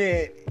part of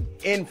being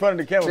in front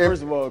of the camera.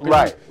 First of all,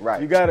 right.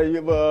 You gotta.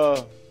 I'm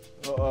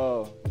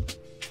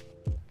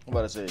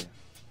about to say.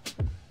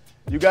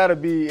 You gotta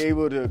be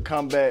able to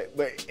combat,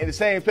 but in the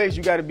same place,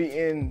 you gotta be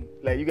in.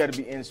 Like, you gotta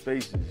be in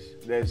spaces.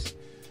 That's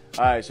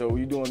all right. So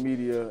you doing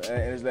media,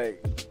 and it's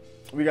like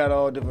we got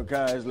all different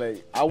kinds.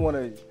 Like,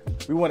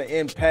 we wanna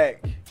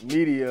impact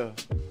media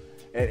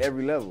at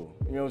every level.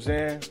 You know what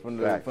I'm saying?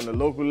 From the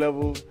local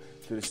level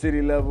to the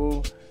city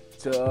level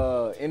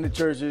to in the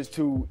churches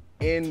to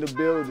in the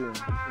building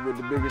with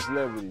the biggest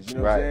celebrities. You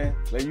know what I'm saying?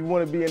 Like, you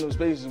want to be in those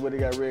spaces where they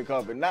got red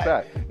carpet.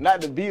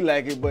 Not to be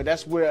like it, but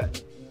that's where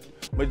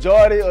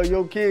majority of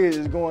your kids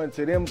is going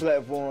to them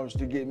platforms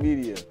to get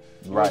media.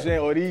 You know what I'm saying?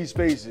 Or these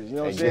spaces. You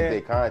know what I'm saying? To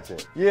get their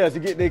content. Yeah, to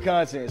get their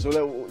content. So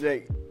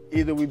like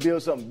either we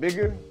build something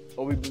bigger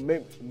or we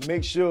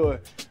make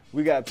sure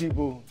we got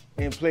people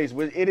in place,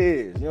 which it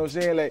is. You know what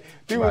I'm saying? Like,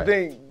 people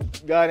think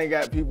God ain't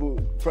got people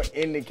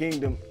in the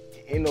kingdom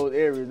in those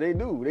areas. They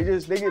do. They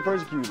get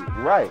persecuted.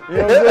 Right. You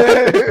know what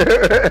I'm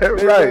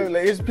saying? Right.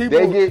 Like, it's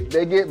people.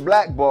 They get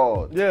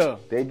blackballed. Yeah.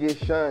 They get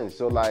shunned.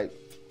 So, like,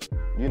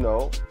 you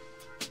know,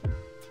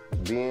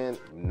 being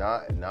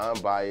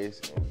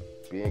non-biased and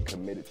being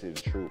committed to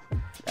the truth.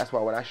 That's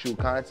why when I shoot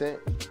content,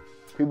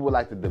 people would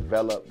like to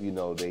develop, you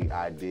know, their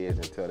ideas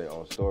and tell their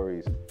own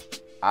stories.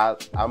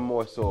 I'm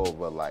more so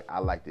of I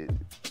like to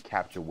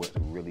capture what's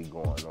really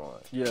going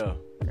on. Yeah.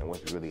 And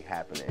what's really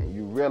happening. And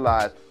you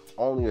realize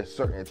only a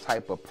certain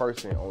type of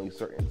person, only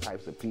certain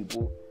types of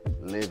people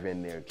live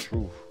in their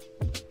truth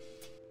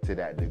to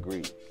that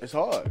degree. It's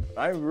hard.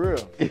 I ain't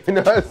real. You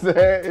know what I'm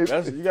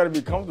saying? You got to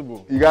be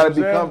comfortable. You got to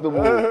be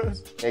comfortable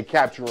and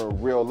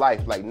capturing real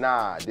life. Like,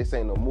 nah, this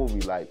ain't no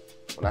movie. Like,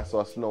 when I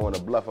saw Snow on the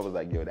Bluff, I was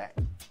like, yo, that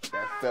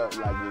felt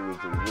like it was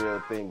a real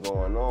thing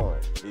going on.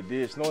 It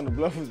did. Snow on the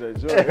Bluff was that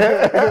joke.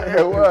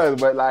 It was,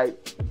 but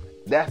like,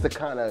 that's the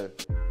kind of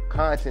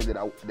content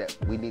that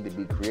we need to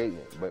be creating,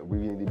 but we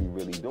need to be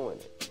really doing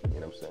it. You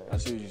know what I'm saying? I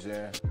see what you're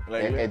saying.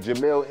 Like, and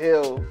Jamel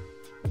Hill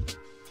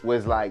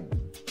was like,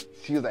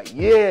 she was like,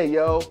 yeah,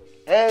 yo,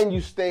 and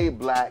you stayed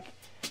black,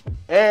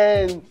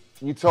 and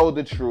you told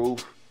the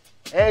truth,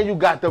 and you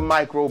got the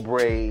micro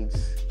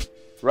braids,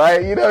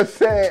 right? You know what I'm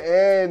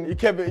saying? And you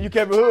kept it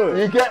hood.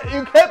 You kept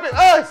it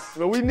us.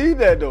 But we need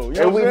that though. You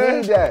know and what we I'm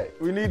saying? need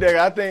that. We need that.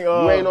 I think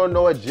you ain't on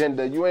no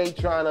agenda. You ain't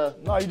trying to.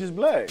 No, you just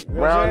black. You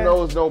know brown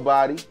nose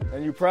nobody.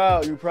 And you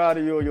proud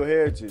of your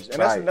heritage. And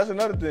that's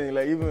another thing.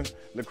 Like, even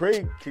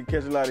Lecrae can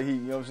catch a lot of heat.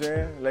 You know what I'm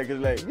saying? Like,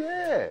 it's like,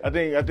 yeah. I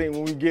think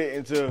when we get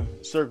into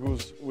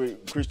circles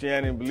with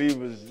Christianity and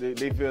believers,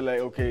 they feel like,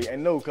 okay,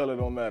 and no color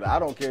don't matter. I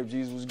don't care if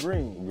Jesus was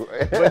green.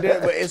 but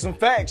it's some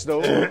facts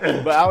though.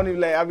 But I don't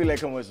even like. I be like,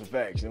 come with some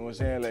facts. You know what I'm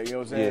saying? Like, you know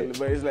what I'm saying? Yeah.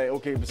 But it's like,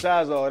 okay,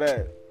 besides all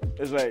that,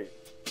 it's like,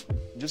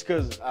 just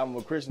because I'm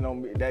a Christian,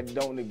 that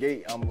don't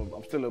negate I'm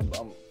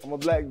a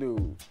black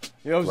dude.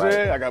 You know what I'm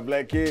saying? I got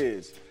black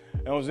kids.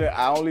 You know what I'm saying?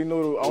 I only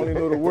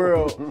know the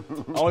world.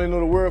 I only know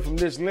the world from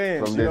this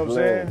lens. You know what I'm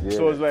saying? Yeah.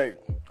 So it's like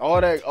all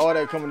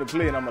that come into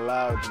play, and I'm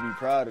allowed to be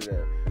proud of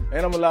that.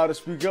 And I'm allowed to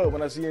speak up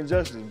when I see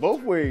injustice.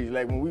 Both ways.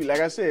 Like, like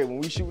I said,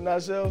 when we shooting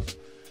ourselves,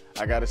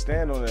 I gotta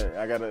stand on that.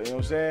 I gotta, you know what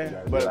I'm saying? You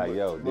gotta be like,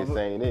 yo, this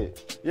ain't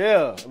it.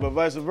 Yeah, but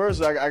vice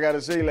versa, I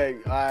gotta say,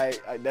 like,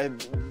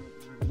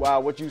 wow,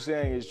 what you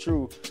saying is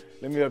true.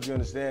 let me help you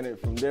understand it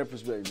from their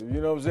perspective.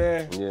 You know what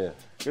I'm saying? Yeah.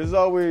 It's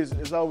always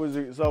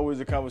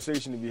a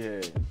conversation to be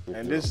had,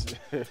 and this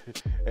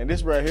and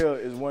this right here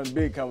is one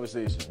big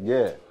conversation.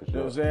 Yeah, for sure. You know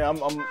what I'm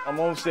saying? I'm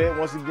on set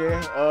once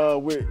again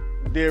with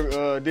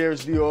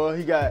Darius Dior.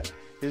 He got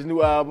his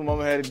new album. I'm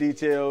gonna have the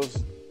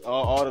details,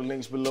 all the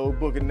links below,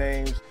 booking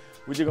names.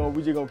 We just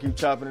gonna keep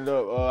chopping it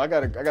up. I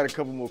got a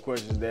couple more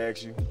questions to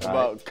ask you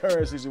about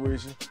current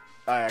situation.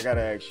 All right, I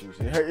gotta ask you.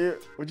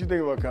 What you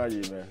think about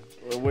Kanye, man?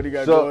 What he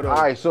got going on?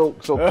 All right, so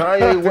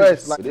Kanye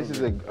West, like, this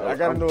is I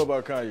gotta know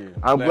about Kanye.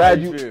 I'm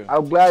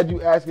glad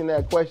you asking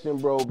that question,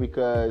 bro,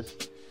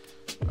 because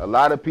a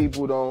lot of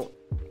people don't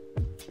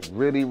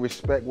really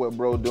respect what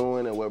bro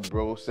doing and what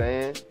bro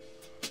saying.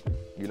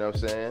 You know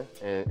what I'm saying?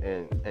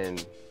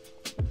 And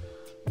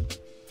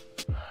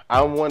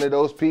I'm one of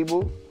those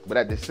people, but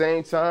at the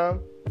same time,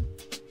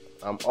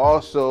 I'm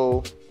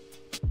also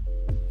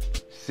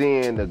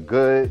seeing the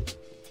good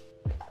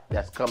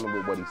that's coming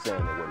with what he's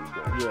saying and what he's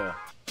doing. Yeah.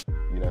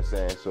 You know what I'm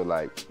saying? So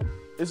like,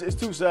 it's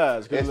two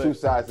sides. It's like, two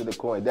sides to the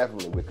coin,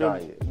 definitely, with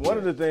Kanye. One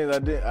of the things I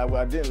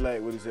didn't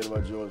like what he said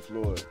about George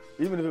Floyd.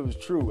 Even if it was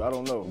true, I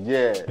don't know.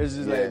 Yeah. It's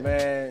just like,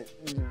 man,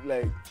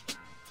 like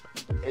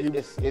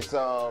it's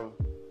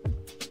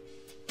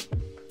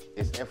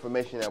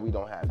information that we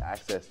don't have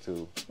access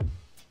to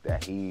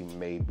that he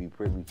may be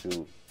privy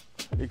to.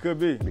 It could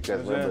be.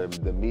 Because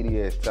the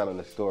media is telling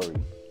the story.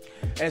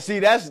 And see,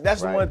 that's right?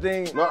 The one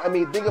thing. No, I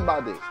mean, think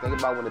about this. Think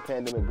about when the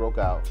pandemic broke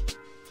out.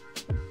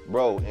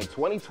 Bro, in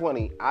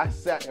 2020, I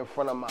sat in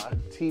front of my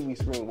TV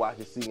screen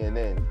watching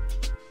CNN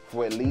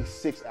for at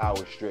least 6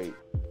 hours straight.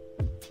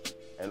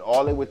 And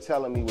all they were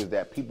telling me was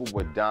that people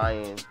were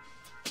dying,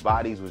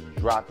 bodies was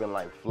dropping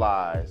like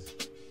flies.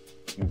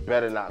 You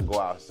better not go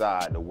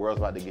outside. The world's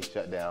about to get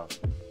shut down.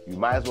 You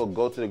might as well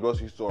go to the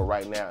grocery store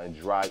right now and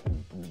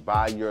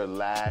buy your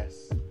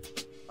last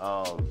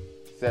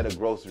set of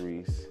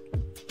groceries.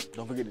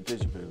 Don't forget the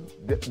tissue paper.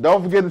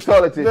 Don't forget the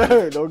toilet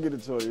tissue. Don't get the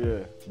toilet,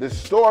 yeah. The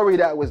story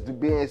that was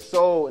being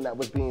sold and that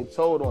was being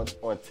told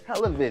on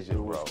television, it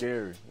was bro.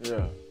 Scary,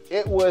 yeah.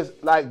 It was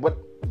like, but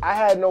I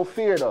had no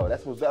fear though.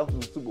 That was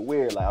super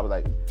weird. Like I was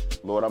like,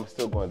 Lord, I'm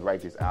still going to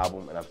write this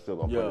album and I'm still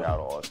going to put it out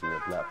on all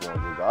streaming platforms.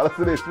 Regardless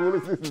of this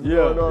foolishness is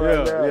going on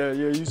right now.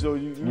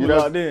 You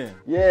locked in.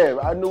 Yeah,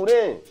 I knew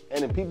then.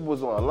 And then people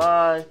was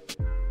online.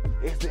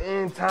 It's the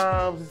end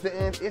times.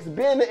 It's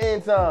been the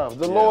end times.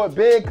 The Lord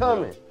been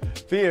coming. Yeah.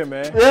 Fear,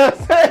 man. Yeah,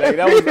 like,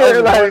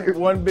 that was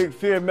one big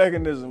fear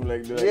mechanism.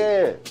 Like that.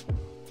 Yeah.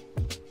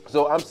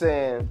 So I'm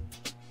saying,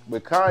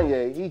 with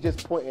Kanye, he's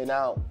just pointing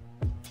out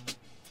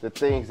the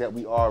things that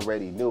we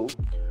already knew.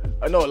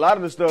 I know a lot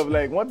of the stuff.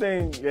 Like one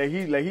thing,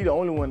 he the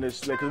only one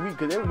that's like, cause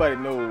everybody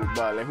knows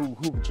about like who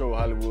control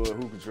Hollywood,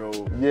 who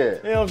control. Yeah.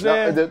 You know what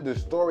I'm saying? The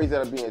stories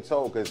that are being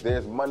told, cause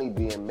there's money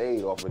being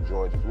made off of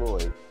George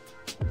Floyd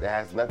that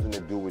has nothing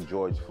to do with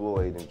George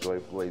Floyd and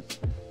George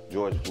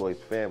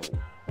Floyd's family.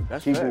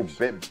 That's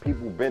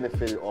people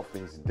benefited off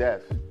of his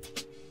death,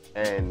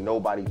 and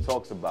nobody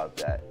talks about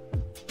that.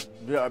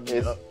 Yeah, I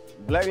mean,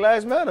 Black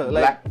Lives Matter.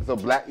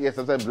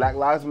 Sometimes Black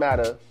Lives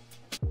Matter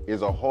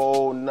is a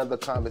whole nother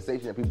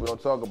conversation that people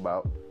don't talk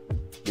about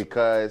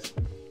because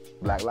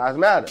Black Lives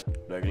Matter.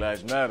 Black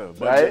Lives Matter,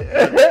 but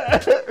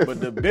right?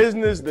 but the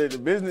business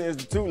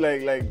institute,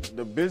 like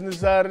the business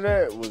side of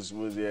that was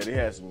they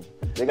had some.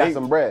 They got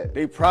some bread.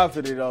 They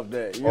profited off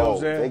that. You know what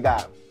I'm saying?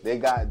 They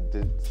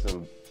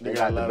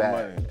got a lot of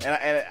money.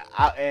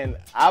 And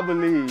I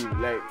believe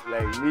like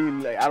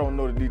I don't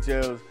know the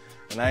details,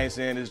 and I ain't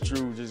saying it's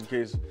true just in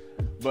case,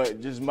 but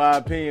just my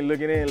opinion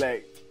looking in,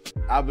 like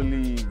I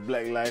believe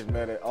Black Lives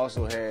Matter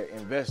also had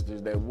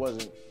investors that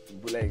wasn't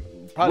like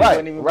probably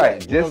wasn't even black,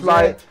 just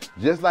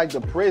like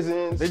the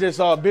prisons. They just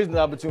saw a business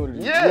opportunity.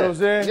 Yeah, you know what I'm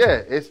saying?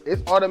 Yeah,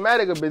 it's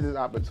automatic a business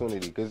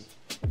opportunity because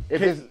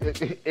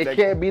it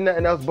can't be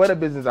nothing else but a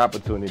business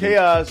opportunity.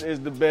 Chaos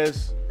is the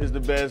best.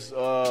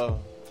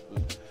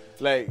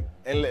 Like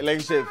you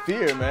said,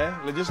 fear, man.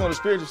 Like just on the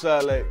spiritual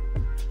side, like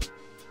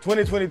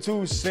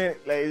 2022 sent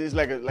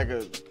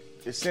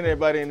it sent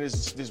everybody in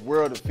this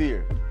world of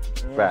fear.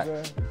 You know Facts. What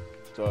I'm saying?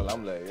 So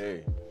I'm like,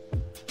 hey.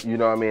 You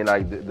know what I mean?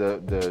 Like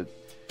the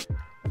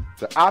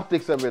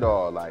optics of it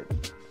all. Like,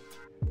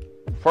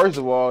 first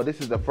of all, this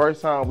is the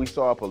first time we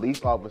saw a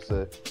police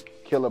officer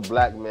kill a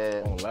black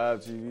man on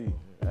live TV.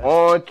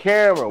 On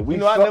camera.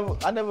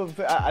 I never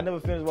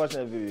finished watching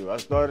that video. I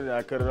started and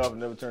I cut it off and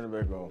never turned it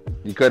back on.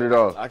 You cut it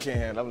off? I can't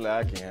handle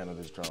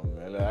this trauma,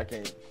 man. Like, I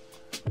can't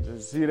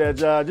just see that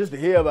job, just to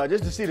hear about it,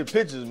 just to see the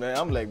pictures, man.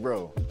 I'm like,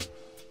 bro,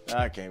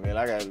 I can't, man.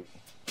 I got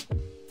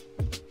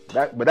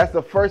but that's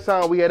the first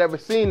time we had ever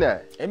seen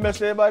that. It messed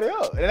everybody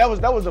up. And that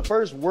was the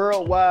first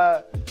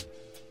worldwide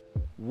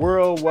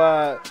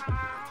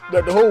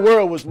that the whole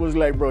world was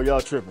like, bro,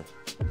 y'all tripping.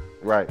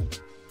 Right.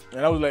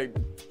 And I was like,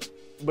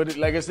 but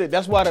like I said,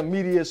 that's why the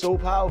media is so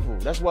powerful.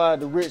 That's why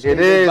the rich. It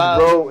is,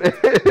 bro.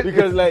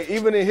 Because like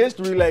even in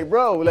history, like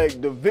bro,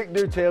 like the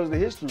victor tells the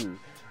history.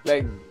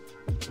 Like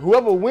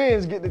whoever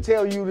wins get to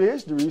tell you the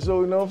history.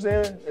 So you know what I'm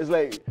saying? It's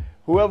like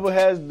whoever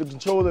has the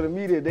control of the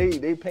media,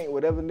 they paint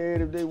whatever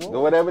narrative they want.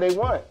 Whatever they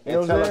want. You know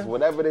And what I'm tell us saying?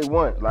 whatever they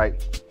want.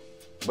 Like,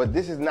 but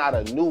this is not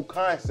a new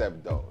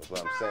concept, though, is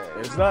what I'm saying.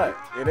 It's not.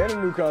 It ain't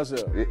a new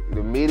concept.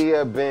 The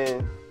media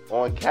been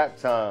on cap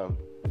time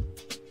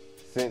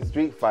since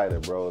Street Fighter,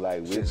 bro.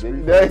 Like, you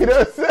know what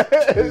I'm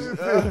saying?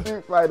 Since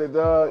Street Fighter,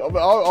 dog.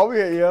 All we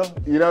had, yeah.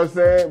 You know what I'm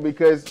saying?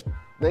 Because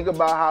think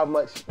about how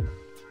much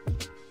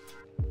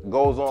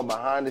goes on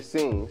behind the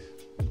scenes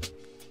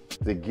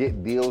to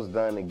get deals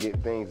done and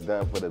get things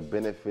done for the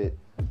benefit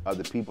of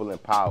the people in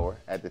power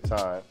at the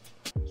time.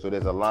 So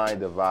there's a line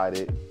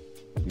divided.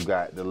 You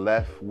got the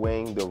left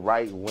wing, the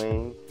right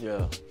wing.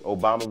 Yeah.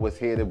 Obama was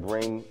here to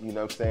bring, you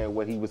know what I'm saying,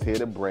 what he was here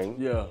to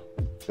bring. Yeah.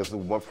 Because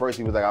first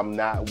he was like, I'm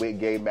not with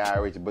gay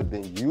marriage, but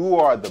then you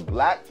are the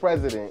black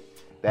president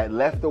that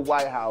left the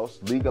White House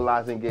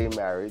legalizing gay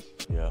marriage.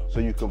 Yeah. So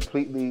you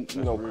completely,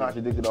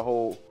 contradicted the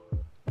whole,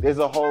 there's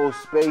a whole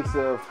space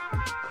of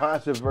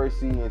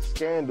controversy and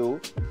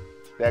scandal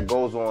that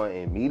goes on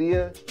in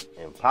media,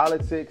 in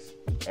politics,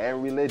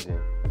 and religion.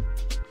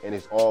 And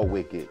it's all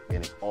wicked. And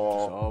it's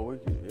all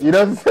wicked. Yeah. You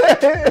know what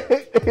I'm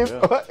saying?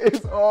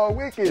 It's all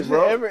wicked, It's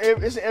bro.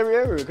 it's in every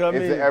area. It's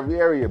in every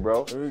area,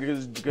 bro.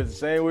 Because the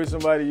same way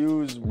somebody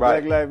uses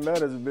Black Lives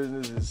Matter as a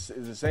business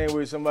is the same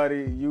way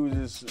somebody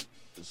uses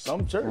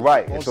some church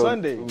on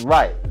Sunday.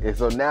 Right. And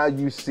so now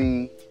you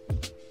see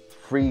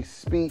free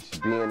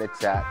speech being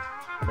attacked.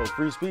 Oh,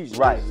 free speech.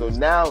 Right. So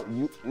now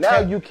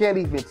you can't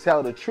even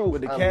tell the truth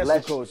with the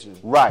cancel culture.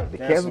 Right. The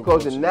cancel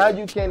culture. Now yeah.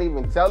 you can't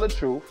even tell the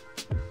truth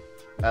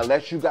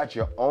unless you got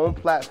your own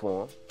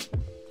platform.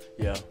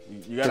 Yeah.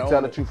 You to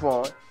tell the truth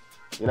on.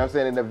 You know what I'm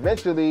saying? And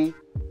eventually,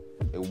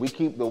 if we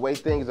keep the way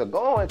things are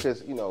going,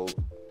 because,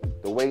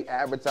 the way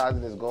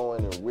advertising is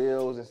going and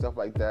reels and stuff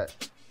like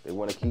that, they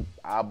want to keep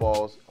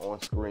eyeballs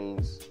on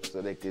screens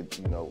so they could,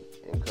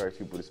 encourage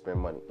people to spend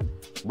money.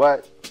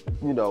 But,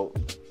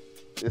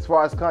 as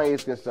far as Kanye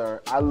is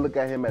concerned, I look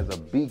at him as a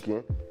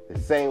beacon the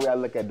same way I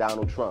look at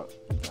Donald Trump.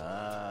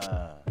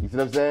 You see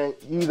what I'm saying?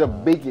 He's a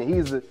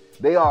beacon.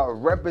 They are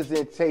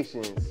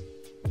representations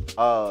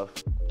of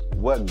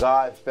what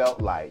God felt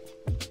like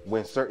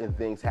when certain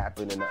things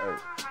happen in the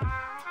earth.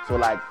 So,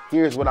 like,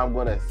 here's what I'm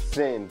going to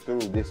send through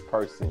this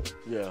person.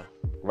 Yeah.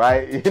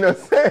 Right? You know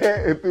what I'm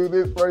saying? Through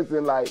this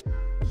person, like,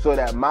 so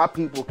that my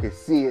people can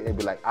see it and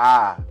be like,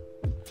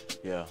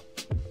 yeah,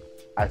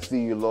 I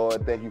see you,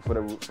 Lord. Thank you for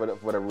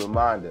the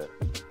reminder.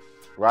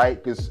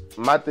 Right? Because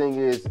my thing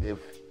is, if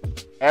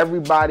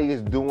everybody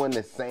is doing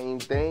the same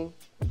thing,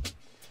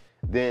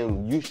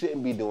 then you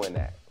shouldn't be doing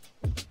that.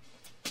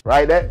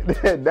 Right?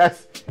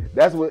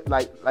 That's what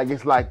like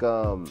it's like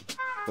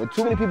when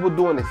too many people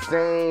doing the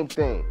same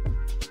thing.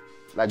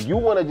 Like, you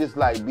want to just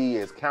like be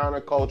as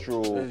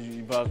countercultural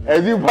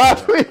as you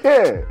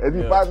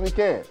possibly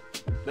can.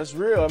 That's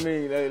real. I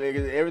mean, like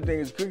everything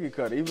is cookie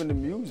cutter, even the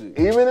music.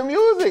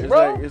 It's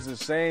bro. Like, it's the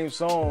same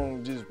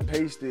song just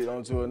pasted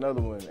onto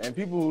another one. And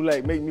people who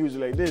like make music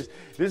like this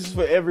is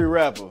for every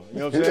rapper. You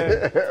know what I'm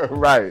saying?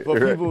 Right. For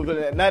people,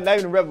 not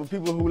even rapper,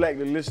 people who like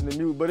to listen to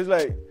music. But it's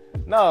like,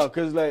 no,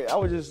 because like I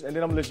was just, and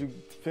then I'm gonna let you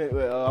finish.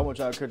 I wasn't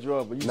trying to cut you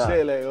off, but you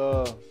said like,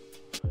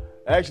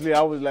 actually,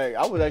 I was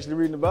actually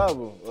reading the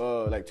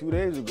Bible like 2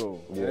 days ago.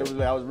 Yeah. And it was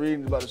like I was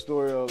reading about the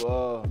story of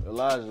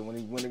Elijah when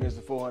he went against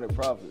the 400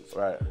 prophets.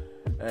 Right.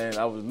 And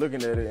I was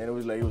looking at it, and it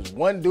was like it was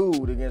one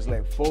dude against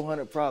like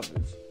 400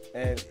 prophets.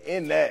 And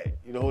in that,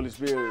 the Holy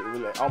Spirit was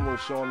like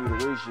almost showing me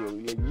the ratio.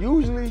 Like,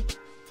 usually,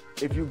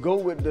 if you go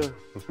with the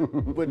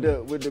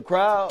with the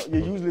crowd,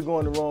 you're usually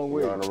going the wrong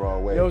way. You're going the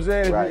wrong way. You know what I'm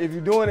saying? Right. If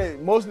you're doing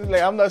it, mostly,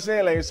 like, I'm not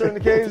saying like in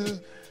certain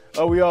cases.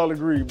 We all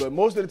agree, but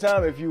most of the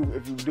time, if you're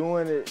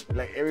doing it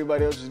like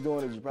everybody else is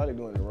doing it, you're probably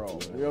doing it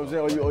wrong. You know what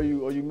I'm saying? Or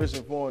you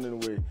misinformed in a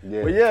way.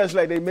 Yeah. But yeah, it's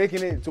like they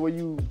making it to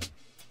where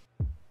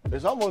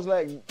it's almost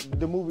like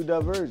the movie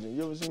Divergent.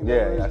 You ever seen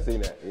Divergent? Yeah, I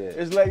seen that.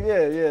 Yeah. It's like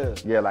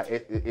Yeah, like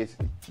it's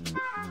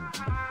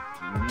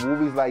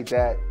movies like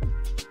that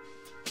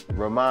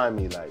remind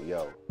me like,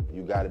 yo,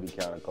 you got to be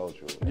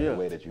countercultural in the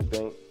way that you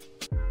think,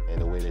 in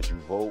the way that you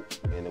vote,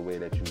 in the way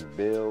that you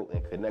build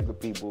and connect with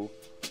people.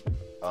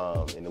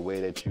 In the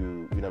way that you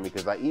know what I mean?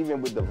 Because like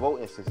even with the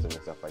voting system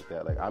and stuff like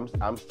that, like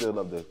I'm still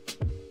of the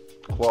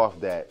cloth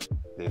that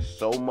there's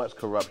so much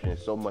corruption,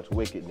 so much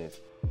wickedness.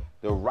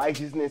 The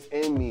righteousness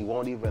in me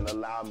won't even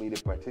allow me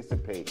to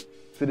participate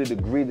to the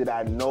degree that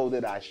I know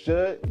that I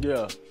should.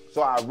 Yeah.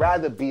 So I'd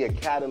rather be a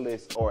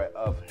catalyst or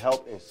of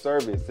help and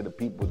service to the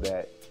people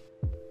that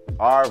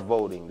are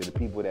voting, to the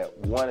people that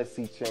want to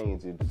see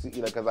change. And see,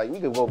 because like we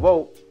can go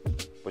vote,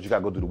 but you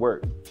gotta go do the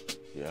work.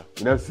 Yeah.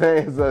 You know what I'm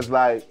saying? So it's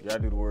like, you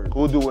gotta do the work.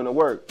 Who doing the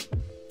work?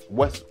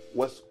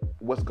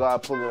 What's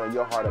God pulling on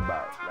your heart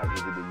about? Like,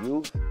 is it the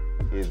youth?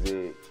 Is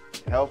it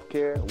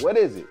healthcare? What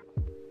is it?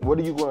 What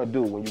are you gonna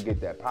do when you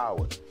get that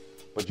power?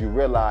 But you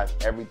realize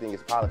everything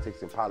is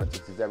politics and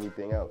politics is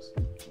everything else.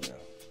 Yeah.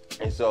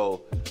 And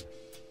so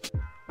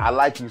I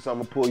like you, so I'm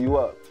gonna pull you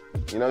up.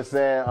 You know what I'm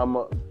saying?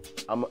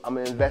 I'm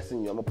gonna invest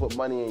in you. I'm gonna put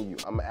money in you.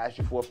 I'm gonna ask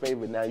you for a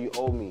favor. Now you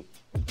owe me.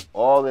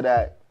 All of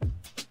that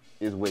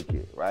is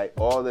wicked, right?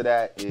 All of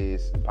that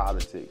is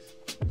politics.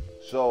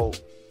 So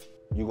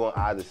you're going to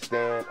either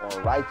stand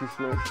on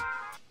righteousness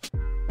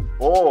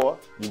or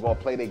you're going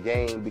to play the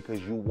game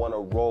because you want to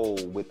roll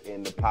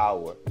within the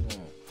power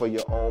for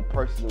your own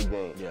personal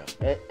gain.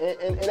 Yeah.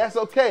 And that's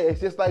okay.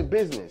 It's just like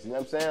business. You know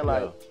what I'm saying?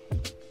 Like,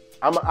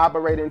 I'm going to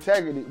operate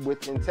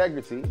with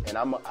integrity, and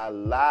I'm going to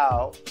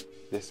allow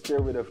the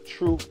spirit of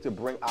truth to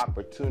bring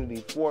opportunity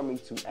for me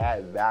to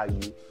add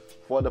value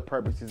for the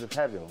purposes of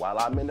heaven while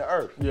I'm in the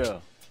earth. Yeah.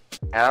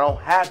 And I don't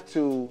have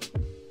to,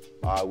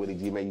 Willie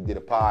G, man, you did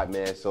a pod,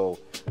 man, so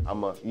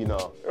I'm a,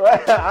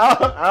 right?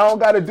 I don't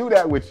got to do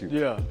that with you.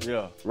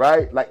 Yeah.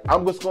 Right? Like,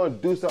 I'm just going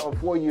to do something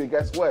for you, and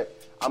guess what?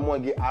 I'm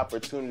going to get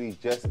opportunity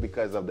just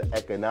because of the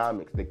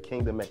economics, the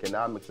kingdom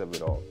economics of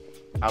it all.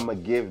 I'm going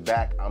to give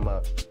back. I'm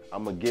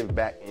going to give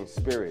back in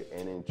spirit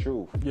and in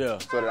truth. Yeah.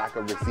 So that I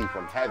can receive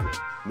from heaven.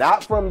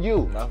 Not from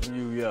you. Not from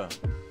you, yeah.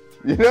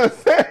 You know what I'm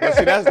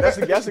saying? But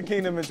see, that's a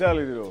kingdom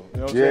mentality, though. You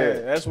know what I'm Yeah.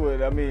 saying? That's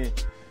what, I mean,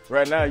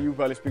 right now you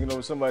probably speaking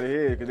over somebody's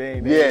head because they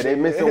ain't. They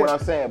missing what I'm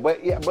saying.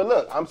 But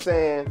look, I'm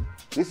saying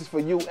this is for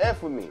you and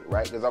for me,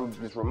 right? Because I'm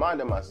just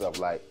reminding myself,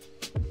 like,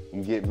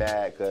 you get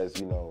mad because,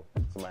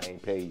 somebody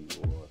ain't pay you,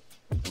 or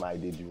somebody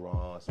did you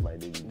wrong, somebody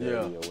did you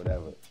dirty, or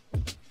whatever.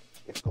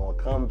 It's going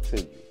to come to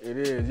you. It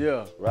is,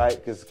 yeah.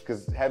 Right?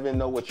 Because heaven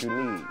know what you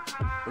need.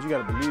 But you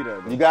got to believe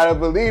that, though. You got to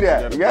believe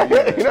that. You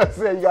know what I'm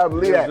saying? You got to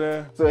believe You know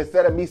that. So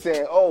instead of me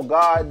saying, oh,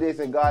 God this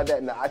and God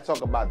that, now I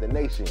talk about the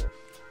nation.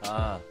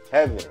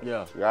 Heaven.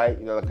 Yeah. Right?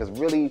 Because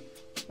really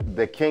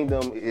the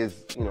kingdom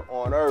is,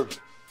 on earth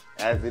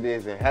as it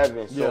is in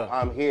heaven. So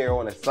I'm here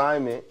on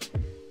assignment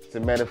to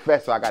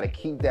manifest. So I got to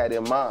keep that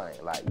in mind.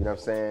 Like, you know what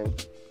I'm saying?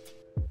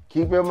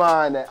 Keep in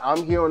mind that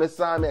I'm here on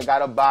assignment. I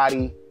got a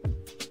body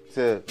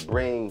to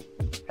bring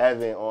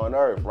heaven on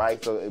earth,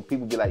 right? So if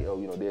people be like, oh,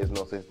 there's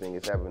no such thing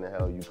as heaven and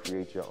hell. You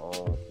create your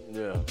own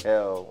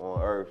hell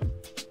on earth.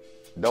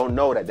 Don't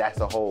know that that's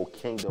a whole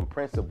kingdom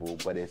principle,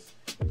 but it's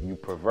you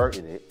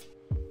perverting it.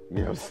 You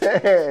know what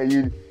I'm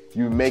saying?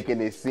 You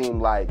making it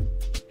seem like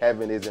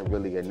heaven isn't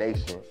really a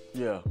nation.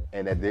 Yeah.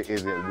 And that there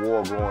isn't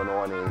war going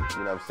on in, you know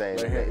what I'm saying,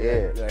 in the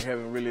air. Like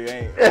heaven really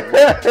ain't an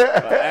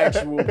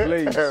actual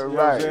place. You know what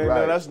I'm saying?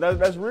 Right. No,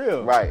 that's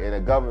real. Right, in a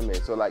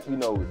government. So like,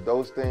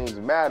 those things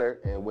matter.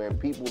 And when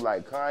people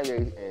like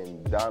Kanye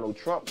and Donald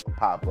Trump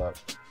pop up,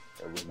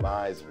 it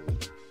reminds me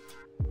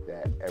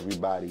that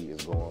everybody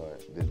is going,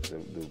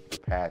 the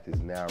path is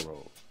narrow. You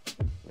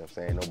know what I'm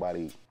saying?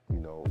 Nobody,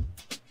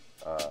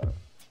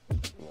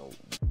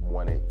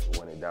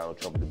 wanted Donald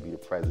Trump to be the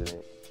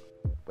president,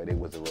 but it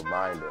was a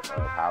reminder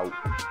of how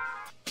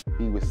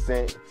he was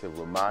sent to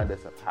remind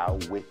us of how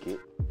wicked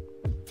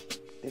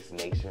this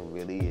nation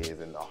really is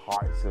in the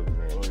hearts of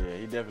men. Oh yeah,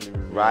 he definitely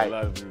revealed a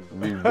lot of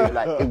people.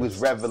 Like it was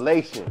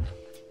revelation.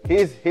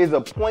 His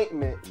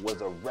appointment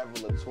was a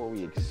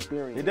revelatory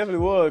experience. It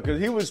definitely was, because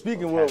he was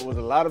speaking what was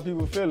a lot of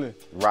people feeling.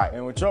 Right.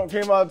 And when Trump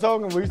came out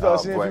talking, we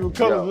started seeing people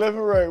colors left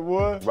and right,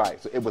 boy.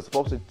 Right. So it was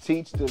supposed to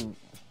teach the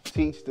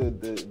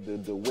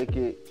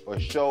wicked, or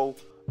show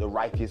the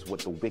righteous what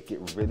the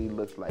wicked really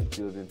looks like,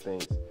 feels, and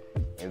thinks,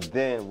 and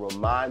then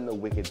remind the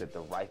wicked that the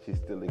righteous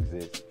still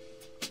exists.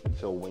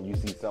 So when you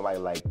see somebody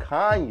like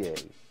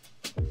Kanye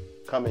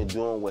coming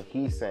doing what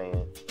he's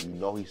saying,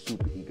 he's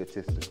super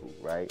egotistical,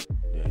 right?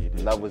 Yeah, he did.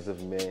 Lovers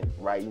of men,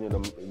 right?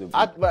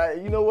 But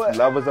you know what?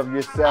 Lovers of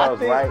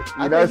yourselves, right?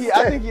 I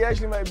think he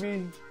actually might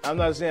be. I'm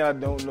not saying I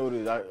don't know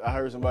this. I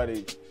heard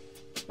somebody.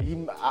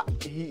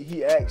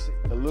 He acts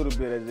a little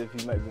bit as if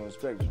he might be on the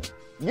spectrum.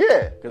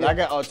 Yeah. Because I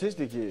got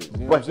autistic kids.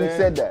 You know but he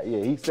said that.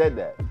 Yeah, he said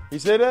that. He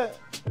said that?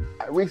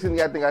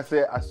 Recently,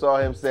 I saw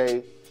him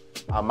say,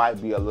 I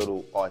might be a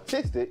little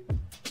autistic,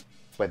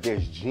 but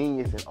there's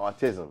genius in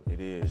autism.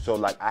 It is. So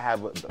like, I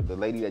have the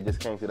lady that just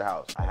came to the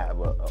house. I have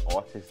a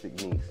autistic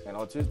niece. And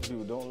autistic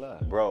people don't lie.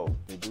 Bro.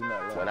 They do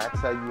not lie. When I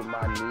tell you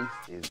my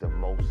niece is the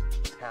most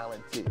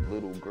talented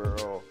little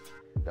girl,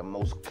 the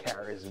most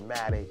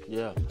charismatic.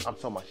 Yeah. I'm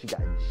talking about she got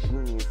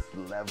genius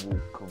level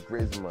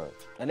charisma.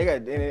 And they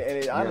got,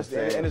 and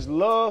honestly, and it's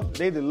love.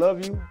 They either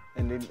love you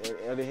and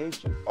they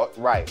hate you.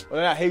 Right. Well,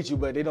 they not hate you,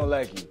 but they don't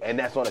like you. And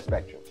that's on the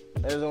spectrum.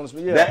 That's on the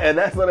spectrum. Yeah. And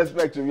that's on the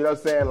spectrum. You know what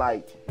I'm saying?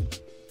 Like,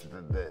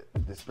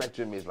 the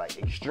spectrum is like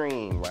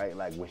extreme, right?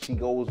 Like when she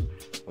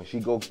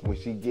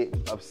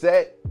get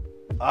upset,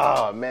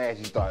 oh man,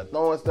 she started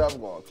throwing stuff,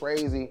 going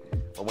crazy.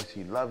 But when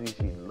she love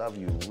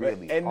you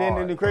really and hard.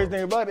 then the crazy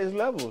thing about it is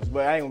levels.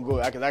 But I ain't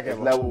gonna go, because I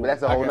can't. But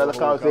that's a whole other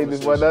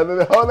conversation for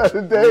a whole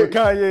other day. With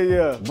Kanye,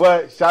 yeah.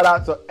 But shout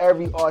out to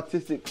every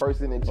autistic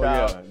person and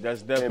child,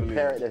 that's definitely, and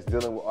parent that's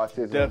dealing with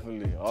autism.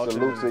 Definitely.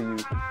 Salute to you.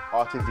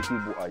 Autistic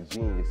people are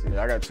geniuses.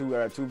 Yeah, I got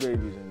two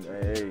babies, and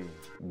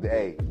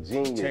hey,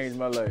 genius. Changed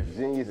my life.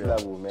 Genius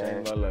level, man.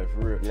 Changed my life, for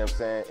real. You know what I'm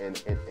saying?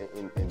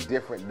 And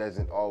different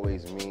doesn't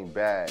always mean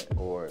bad,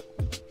 or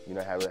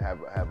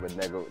have a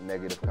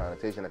negative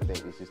connotation. I think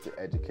it's just the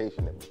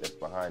education that's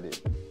behind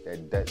it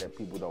that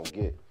people don't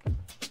get,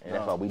 and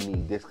that's why we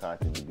need this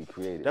content to be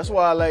created. That's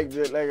why I like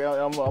that. Like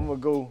I'm gonna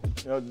go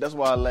You know, that's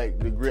why I like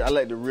the grit. I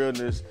like the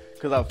realness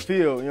because I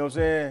feel, you know what I'm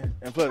saying?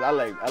 And plus, I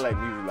like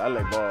music. I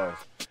like bars.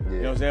 Yeah. You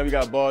know what I'm saying? We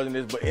got bars in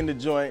this, but in the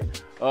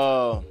joint,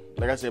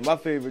 like I said, my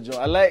favorite joint.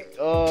 I like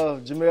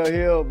Jamel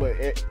Hill, but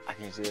I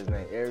can't say his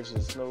name.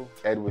 Edwardson Snow.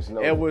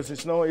 Edwardson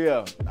Snow,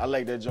 yeah. I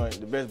like that joint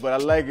the best, but I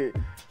like it.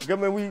 Because,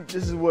 man,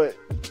 this is what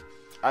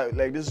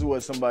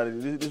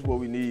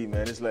we need,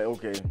 man. It's like,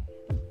 okay.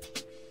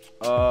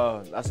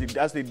 I see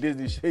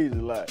Disney shades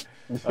a lot.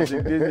 I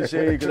see Disney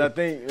shades because I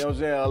think, you know what I'm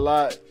saying, a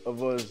lot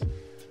of us,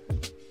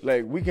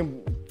 like, we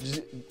can,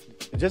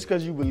 just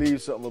because you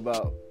believe something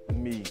about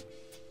me,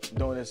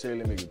 don't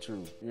necessarily make it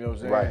true. You know what I'm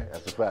saying? Right,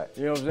 that's a fact.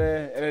 You know what I'm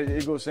saying? And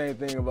it goes same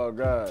thing about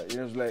God. You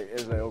know,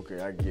 it's like, okay,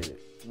 I get it.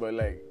 But,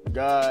 like,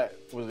 God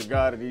was the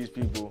God of these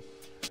people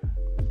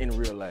in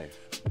real life.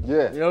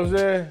 Yeah. You know what I'm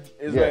saying?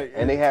 It's like,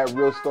 and they had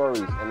real stories,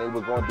 and they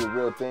were going through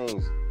real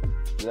things.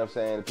 You know what I'm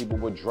saying? People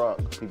were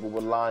drunk, people were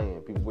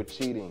lying, people were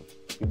cheating,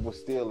 people were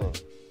stealing,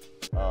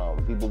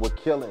 people were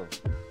killing.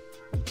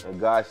 And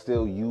God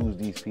still used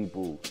these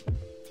people,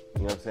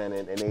 you know what I'm saying?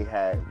 And they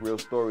had real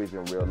stories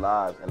and real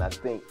lives. And I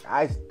think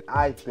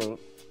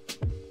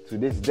to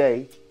this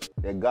day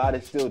that God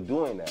is still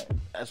doing that.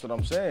 That's what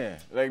I'm saying.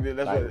 Like that's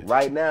like what,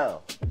 right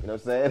now. You know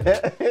what I'm saying?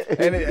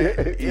 And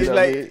it's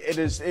like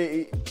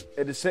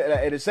at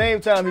the same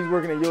time he's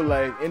working in your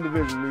life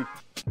individually,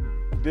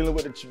 dealing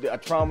with the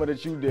trauma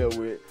that you dealt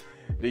with,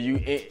 that you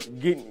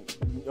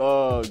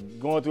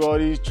going through all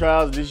these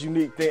trials, this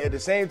unique thing. At the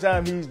same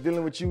time he's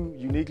dealing with you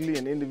uniquely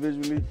and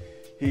individually,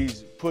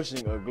 he's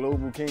pushing a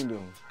global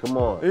kingdom. Come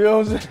on. You know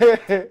what I'm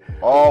saying?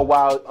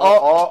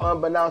 All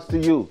unbeknownst to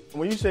you.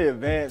 When you say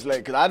advanced,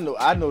 like, cause I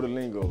know the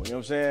lingo. You know what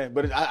I'm saying?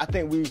 But I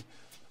think we've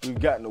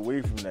gotten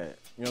away from that.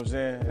 You know what I'm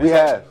saying? We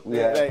have.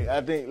 Like,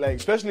 I think, like,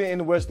 especially in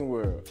the Western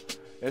world.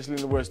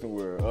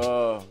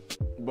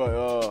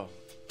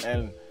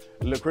 And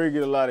Lecrae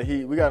get a lot of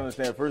heat. We gotta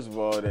understand, first of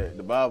all, that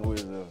the Bible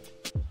is a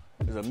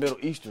Middle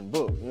Eastern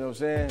book. You know what I'm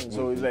saying? Mm-hmm.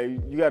 So it's like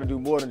you got to do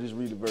more than just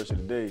read the verse of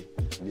the day.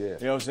 Yeah. You know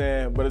what I'm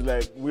saying? But it's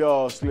like we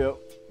all slip.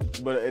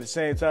 But at the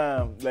same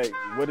time, like,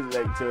 what is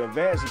like to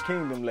advance the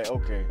kingdom? Like,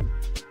 okay,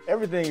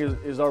 everything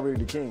is already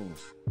the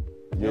king's.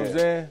 You know what I'm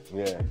saying?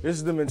 Yeah. This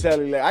is the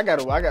mentality. Like I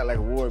got like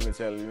a warrior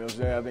mentality. You know what I'm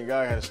saying? I think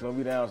God had to slow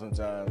me down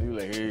sometimes. He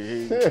was like,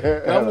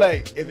 hey. And I'm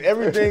like, if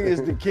everything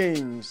is the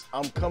king's,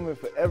 I'm coming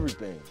for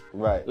everything.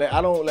 Right. Like I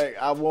won't. You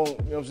know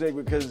what I'm saying?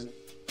 Because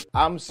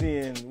I'm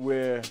seeing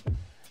where,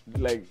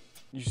 like,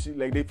 you see,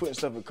 like they putting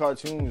stuff in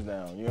cartoons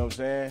now. You know what I'm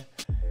saying?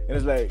 And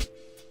it's like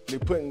they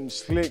putting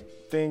slick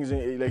things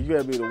in. Like you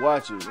gotta be able to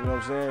watch it. You know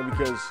what I'm saying?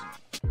 Because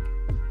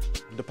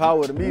the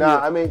power of the media. Nah,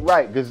 I mean,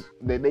 right? Because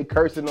they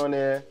cursing on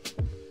there.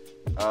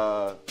 You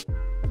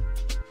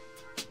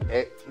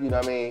know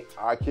what I mean?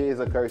 Our kids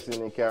are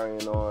cursing and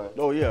carrying on.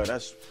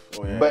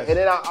 But and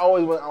then I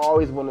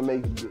always want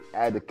to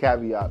add the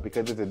caveat,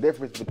 because there's a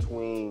difference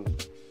between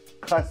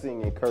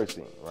cussing and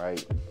cursing,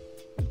 right?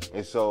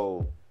 And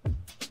so,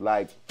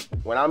 like,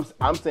 when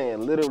I'm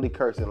saying literally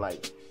cursing,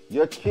 like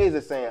your kids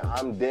are saying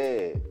I'm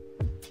dead.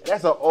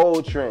 That's an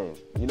old trend,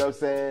 you know what I'm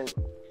saying?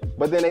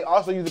 But then they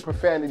also use the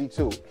profanity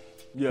too.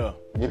 Yeah.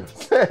 You know what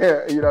I'm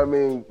saying? You know what I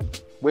mean?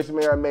 Which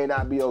may or may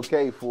not be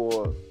okay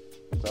for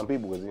some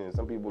people, because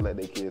some people let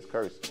their kids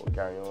curse or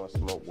carry on,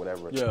 smoke,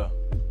 whatever. Yeah.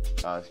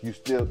 You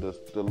still,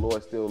 the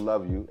Lord still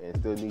love you and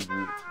still needs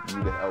you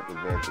to help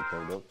advance the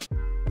kingdom.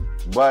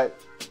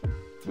 But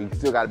we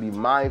still got to be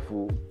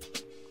mindful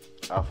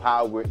of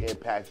how we're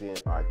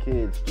impacting our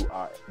kids through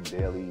our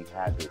daily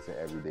habits and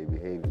everyday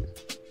behaviors.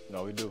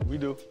 No, we do. You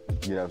know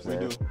what I'm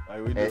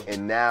saying? We do.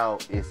 And now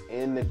it's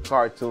in the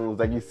cartoons,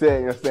 like you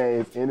said. You know what I'm saying?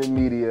 It's in the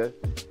media.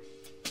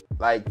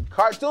 Like,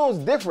 cartoons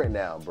different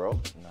now, bro.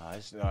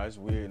 It's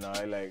weird. Nah,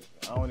 I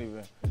don't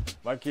even.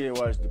 My kid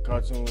watched the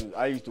cartoons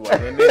I used to watch,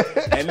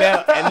 and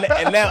now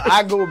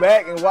I go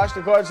back and watch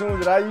the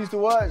cartoons that I used to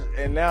watch,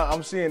 and now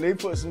I'm seeing they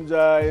put some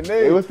jive in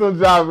there. It was some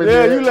jive in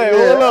there. Yeah, you like,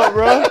 hold up,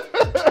 bro.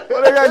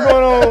 What they got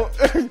going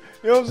on?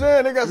 You know what I'm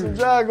saying? They got some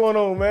jive going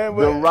on, man.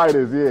 But the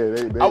writers,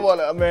 yeah. They I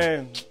want,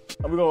 man.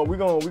 We're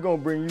gonna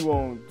bring you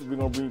on. We're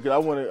gonna bring you, because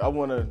I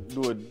wanna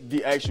do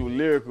the actual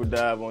lyrical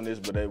dive on this,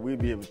 but we'll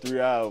be here for 3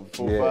 hours,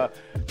 5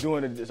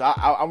 doing it. So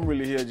I'm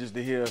really here just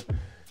to hear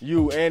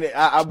you, and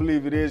I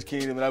believe it is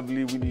kingdom, and I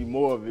believe we need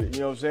more of it.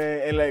 You know what I'm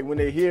saying? And like when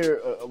they hear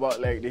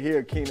about, like, they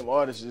hear kingdom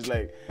artists, it's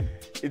like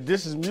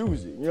this is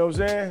music. You know what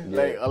I'm saying?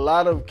 Yeah. Like a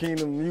lot of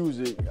kingdom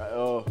music,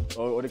 or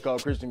what they call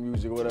Christian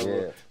music or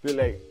whatever, feel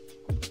like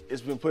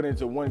it's been put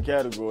into one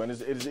category, and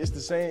it's the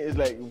same. It's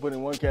like you put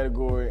in one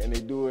category and they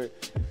do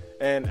it.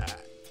 And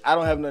I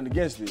don't have nothing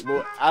against it,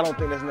 but I don't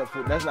think that's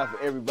not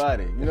for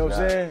everybody. You know what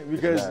I'm saying?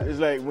 Because it's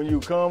like when you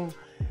come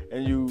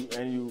and you,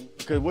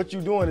 because what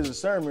you're doing is a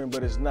sermon,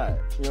 but it's not.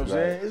 You know what I'm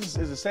saying? It's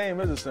the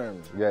same as a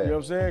sermon. Yeah. You know what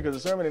I'm saying? Because a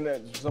sermon is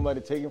not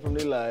somebody taking from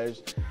their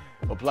lives,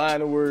 applying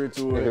the word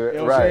to it. You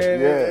know what I'm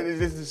saying?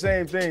 Yeah. It's the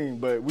same thing,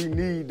 but we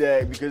need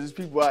that because there's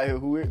people out here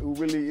who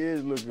really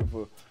is looking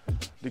for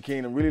the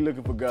kingdom, really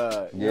looking for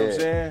God. You know what I'm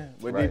saying?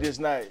 But they just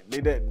not,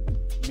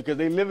 because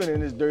they living in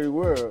this dirty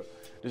world.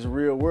 this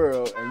real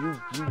world, and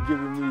you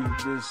giving me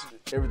this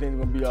everything's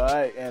gonna be all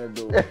right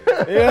antidote.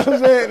 You know what I'm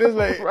saying? It's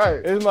like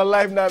Right. It's my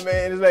life now,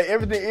 man. It's like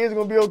everything is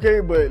gonna be okay,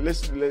 but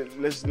let's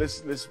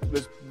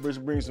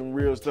bring some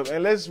real stuff,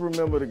 and let's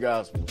remember the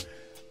gospel.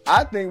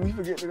 I think we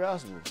forget the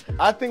gospel.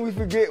 I think we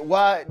forget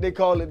why they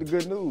call it the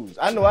good news.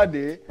 I know I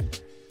did.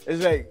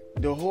 It's like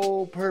the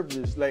whole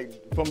purpose, like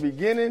from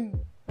beginning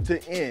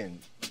to end,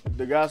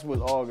 the gospel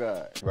is all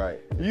God. Right.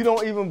 You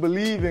don't even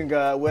believe in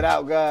God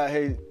without God,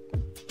 hey,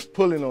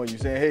 pulling on you,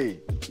 saying, hey,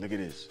 look at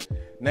this.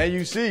 Now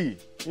you see. You know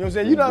what I'm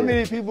saying? You know how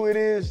many people it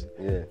is?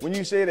 Yeah. When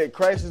you say that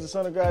Christ is the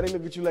Son of God, they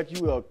look at you like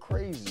you are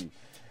crazy.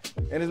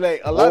 And it's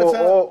like a lot of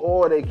times.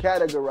 Or they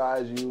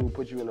categorize you,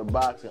 put you in a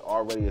box, and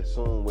already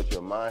assume what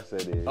your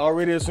mindset is.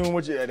 Already assume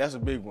what you. That's a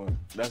big one.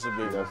 That's a big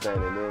one. You know what I'm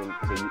saying? And then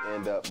so you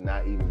end up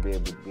not even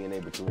being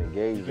able to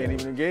engage. You can't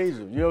even engage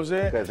them. You know what I'm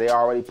saying? Because they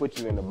already put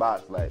you in the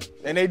box, like.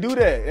 And they do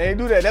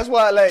that. That's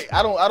why, like,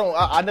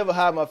 I never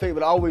hide my faith,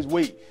 but I always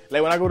wait.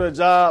 Like when I go to a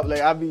job,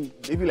 like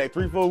it be like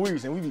 3-4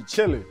 weeks, and we be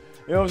chilling.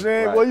 You know what I'm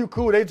saying? Right. Well, you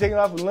cool. They taking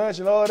off for lunch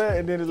and all that,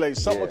 and then it's like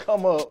something will Yeah.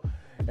 come up.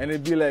 And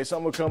it'd be like,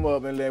 something will come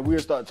up, and then we'll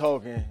start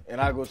talking,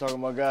 and I go talking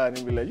to my God, and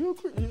he'd be like,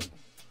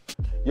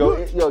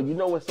 Yo, you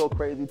know what's so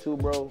crazy too,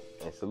 bro?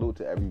 And salute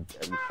to every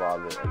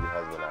father, every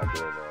husband out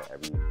there,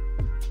 man,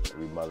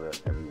 every mother,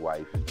 every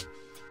wife.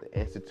 The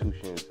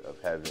institutions of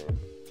heaven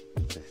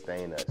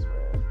sustain us,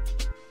 man.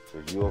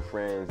 There's your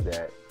friends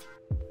that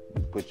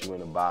put you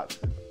in a box,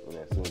 you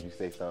know, as soon as you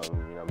say something,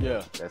 you know what I mean?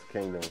 Yeah. That's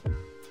kingdom.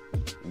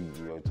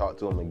 You know, talk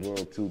to them again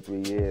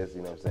 2-3 years,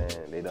 you know what I'm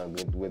saying? They done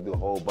went through a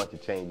whole bunch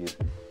of changes.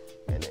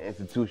 And the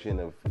institution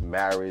of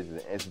marriage,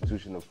 the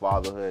institution of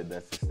fatherhood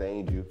that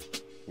sustained you,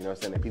 you know what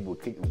I'm saying? That people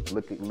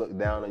look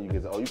down on you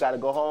because, oh, you got to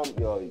go home?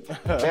 Yo,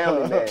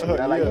 family man. You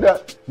know,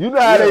 like, you know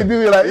how they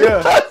do it. Like, you know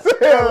what I'm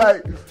saying?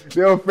 Like,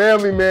 they're a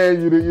family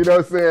man, you know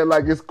what I'm saying?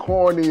 Like, it's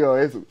corny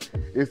or it's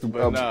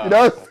nah. you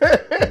know what I'm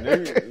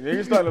saying?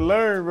 Niggas starting to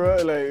learn, bro.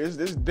 Like,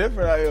 it's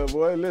different out here,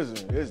 boy.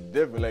 Listen, it's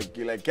different.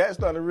 Like cats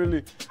starting to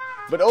really.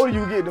 But the older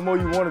you get, the more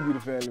you want to be the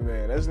family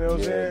man. That's what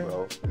I'm saying?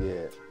 Bro.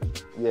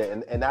 Yeah,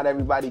 and not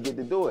everybody get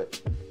to do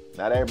it.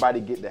 Not everybody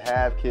get to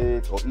have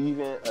kids or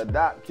even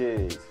adopt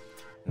kids.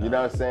 You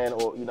know what I'm saying?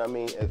 Or, you know what I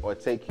mean? Or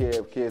take care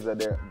of kids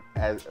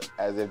as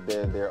if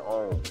they're their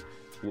own.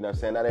 You know what I'm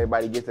saying? Not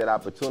everybody gets that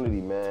opportunity,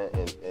 man.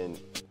 And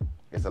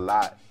it's a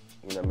lot,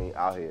 you know what I mean,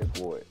 out here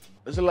for it.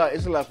 It's a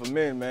lot for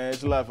men, man.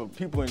 It's a lot for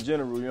people in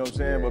general, you know what I'm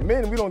saying? Yeah. But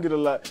men, we don't get a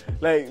lot.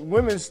 Like,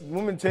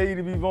 women tell you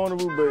to be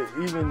vulnerable, but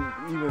even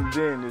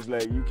then, it's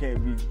like you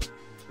can't be,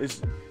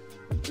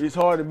 it's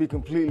hard to be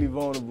completely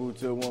vulnerable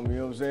to a woman, you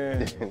know what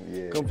I'm saying?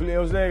 Yeah. Completely, you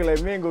know what I'm saying?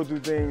 Like, men go through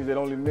things that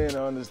only men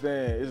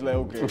understand. It's like,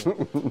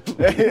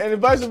 okay. And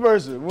vice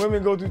versa.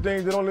 Women go through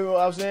things that only, you know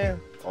what I'm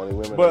saying? Only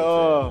women But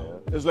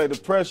understand, it's like the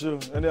pressure,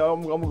 and then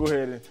I'm gonna go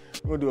ahead and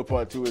we're gonna do a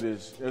part 2 of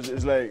this.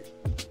 It's like,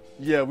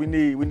 yeah, we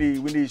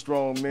need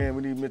strong men.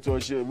 We need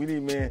mentorship. We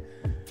need men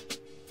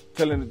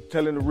telling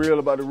the real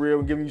about the real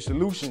and giving you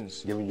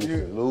solutions. Giving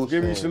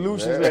you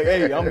solutions. Yeah. Like,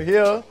 hey, I'm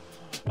here.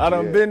 I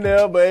done been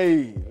there, but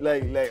hey,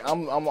 like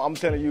I'm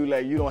telling you,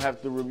 like, you don't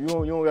have to. You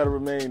don't gotta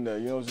remain there.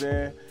 You know what I'm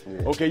saying?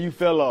 Yeah. Okay, you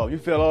fell off. You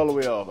fell all the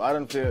way off. I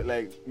done feel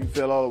like you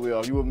fell all the way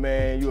off. You a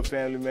man. You a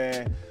family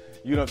man.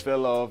 You done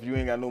fell off. You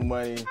ain't got no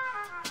money.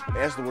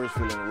 That's the worst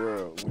feeling in the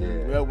world.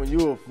 When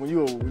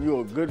you're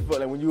a good father,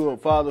 like when you're a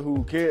father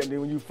who cares, and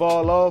then when you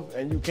fall off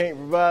and you can't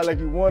provide like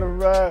you want to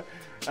provide,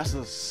 that's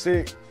a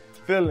sick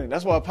feeling.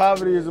 That's why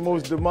poverty is the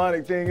most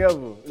demonic thing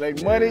ever.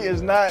 Like, money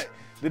is not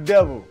the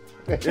devil.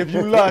 If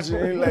you launch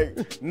it, and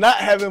like, not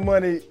having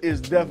money is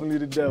definitely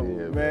the devil,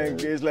 man.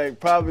 It's like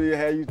poverty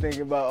have you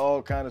thinking about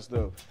all kind of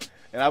stuff.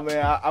 And I'm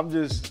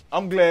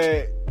glad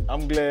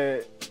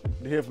to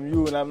hear from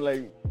you. And I'm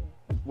like,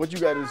 what you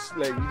got is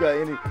like, you got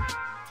any.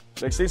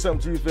 Like, say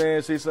something to your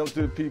fans, say something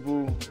to the people,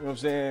 you know what I'm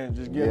saying?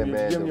 Just give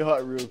them your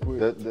heart real quick.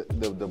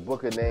 The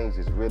book of names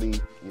is really,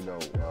 you know,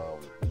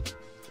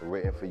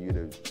 written for you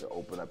to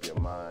open up your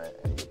mind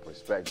and your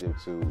perspective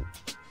to,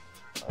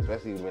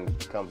 especially when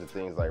it comes to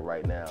things like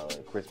right now,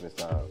 at Christmas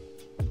time.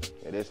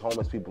 Yeah, there's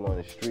homeless people on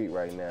the street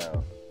right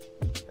now,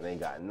 and they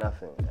got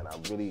nothing. And I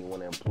really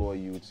want to implore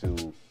you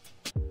to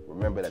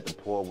remember that the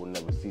poor will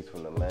never cease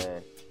from the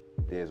land.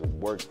 There's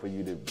work for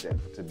you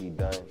to be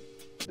done.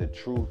 The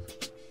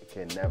truth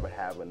can never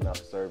have enough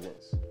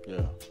servants.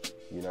 Yeah.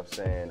 You know what I'm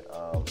saying?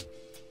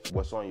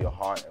 What's on your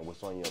heart and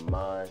what's on your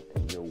mind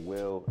and your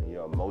will and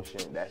your emotion,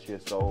 that's your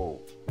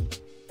soul.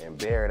 And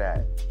bear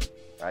that.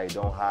 Right?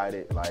 Don't hide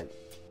it. Like,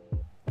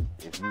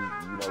 if you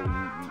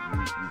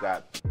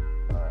got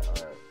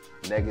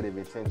negative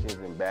intentions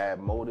and bad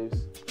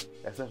motives,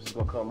 that stuff's just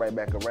gonna come right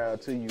back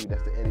around to you.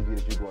 That's the energy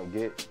that you're gonna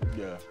get.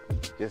 Yeah.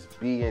 Just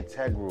be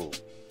integral,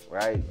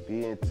 right?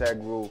 Be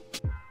integral.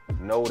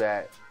 Know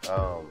that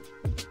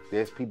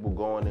there's people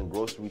going in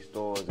grocery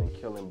stores and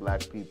killing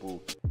black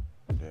people.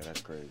 Yeah,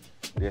 that's crazy.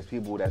 There's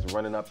people that's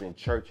running up in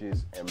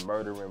churches and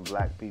murdering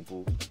black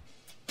people.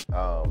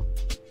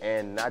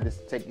 And not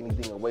just take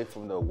anything away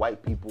from the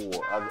white people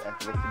or other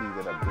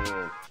ethnicities that are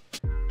being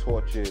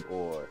tortured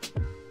or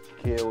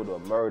killed or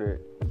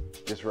murdered.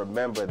 just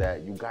remember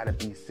that you gotta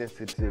be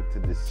sensitive to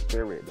the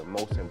Spirit. The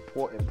most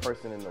important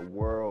person in the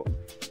world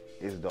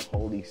is the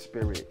Holy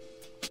Spirit.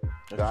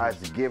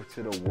 God's gift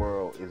to the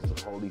world is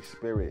the Holy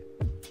Spirit.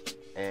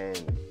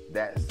 And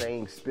that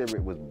same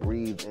Spirit was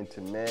breathed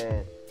into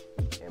man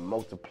and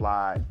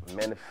multiplied,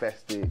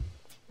 manifested,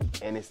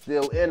 and it's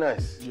still in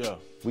us. Yeah.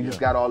 We just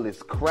got all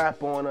this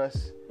crap on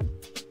us,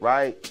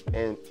 right?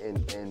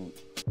 And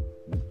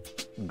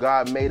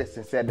God made us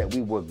and said that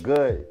we were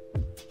good,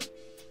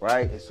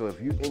 right? And so if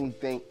you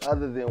anything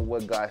other than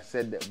what God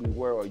said that we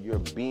were, or you're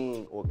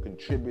being or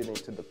contributing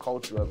to the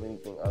culture of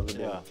anything other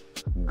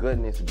than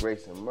goodness,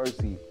 grace, and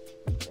mercy,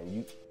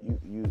 and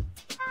you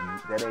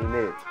that ain't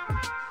it.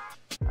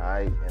 All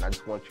right? And I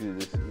just want you to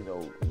just,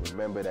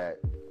 remember that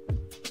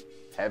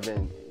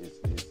heaven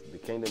is the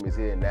kingdom is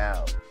here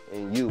now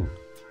in you.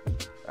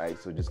 All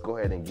right? So just go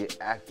ahead and get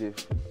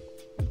active.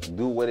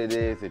 Do what it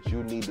is that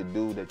you need to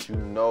do, that you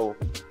know,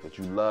 that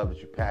you love, that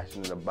you're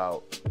passionate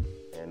about,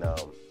 and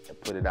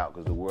put it out,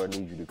 because the world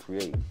needs you to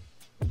create.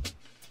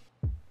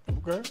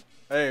 Okay.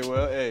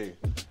 Hey,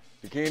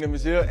 the kingdom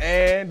is here,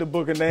 and the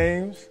book of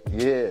names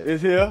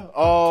is here.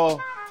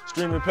 All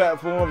streaming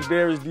platforms.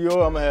 Darius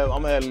Dior. I'm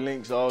gonna have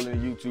links all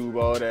in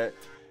YouTube, all that.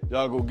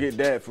 Y'all go get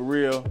that for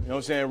real. You know what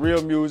I'm saying?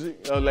 Real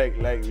music, like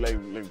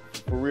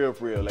for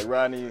real. Like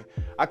Rodney,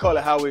 I call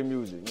it highway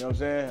music. You know what I'm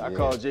saying? I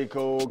call J.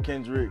 Cole,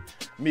 Kendrick,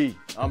 me.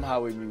 I'm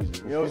highway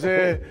music. You know what I'm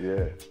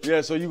saying?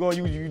 Yeah. So you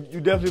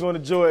definitely gonna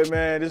enjoy it,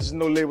 man. This is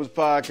No Labels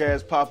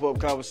Podcast, pop-up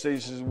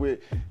conversations with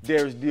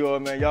Darius Dior,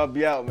 man. Y'all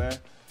be out, man.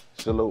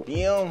 Salute.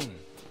 Damn.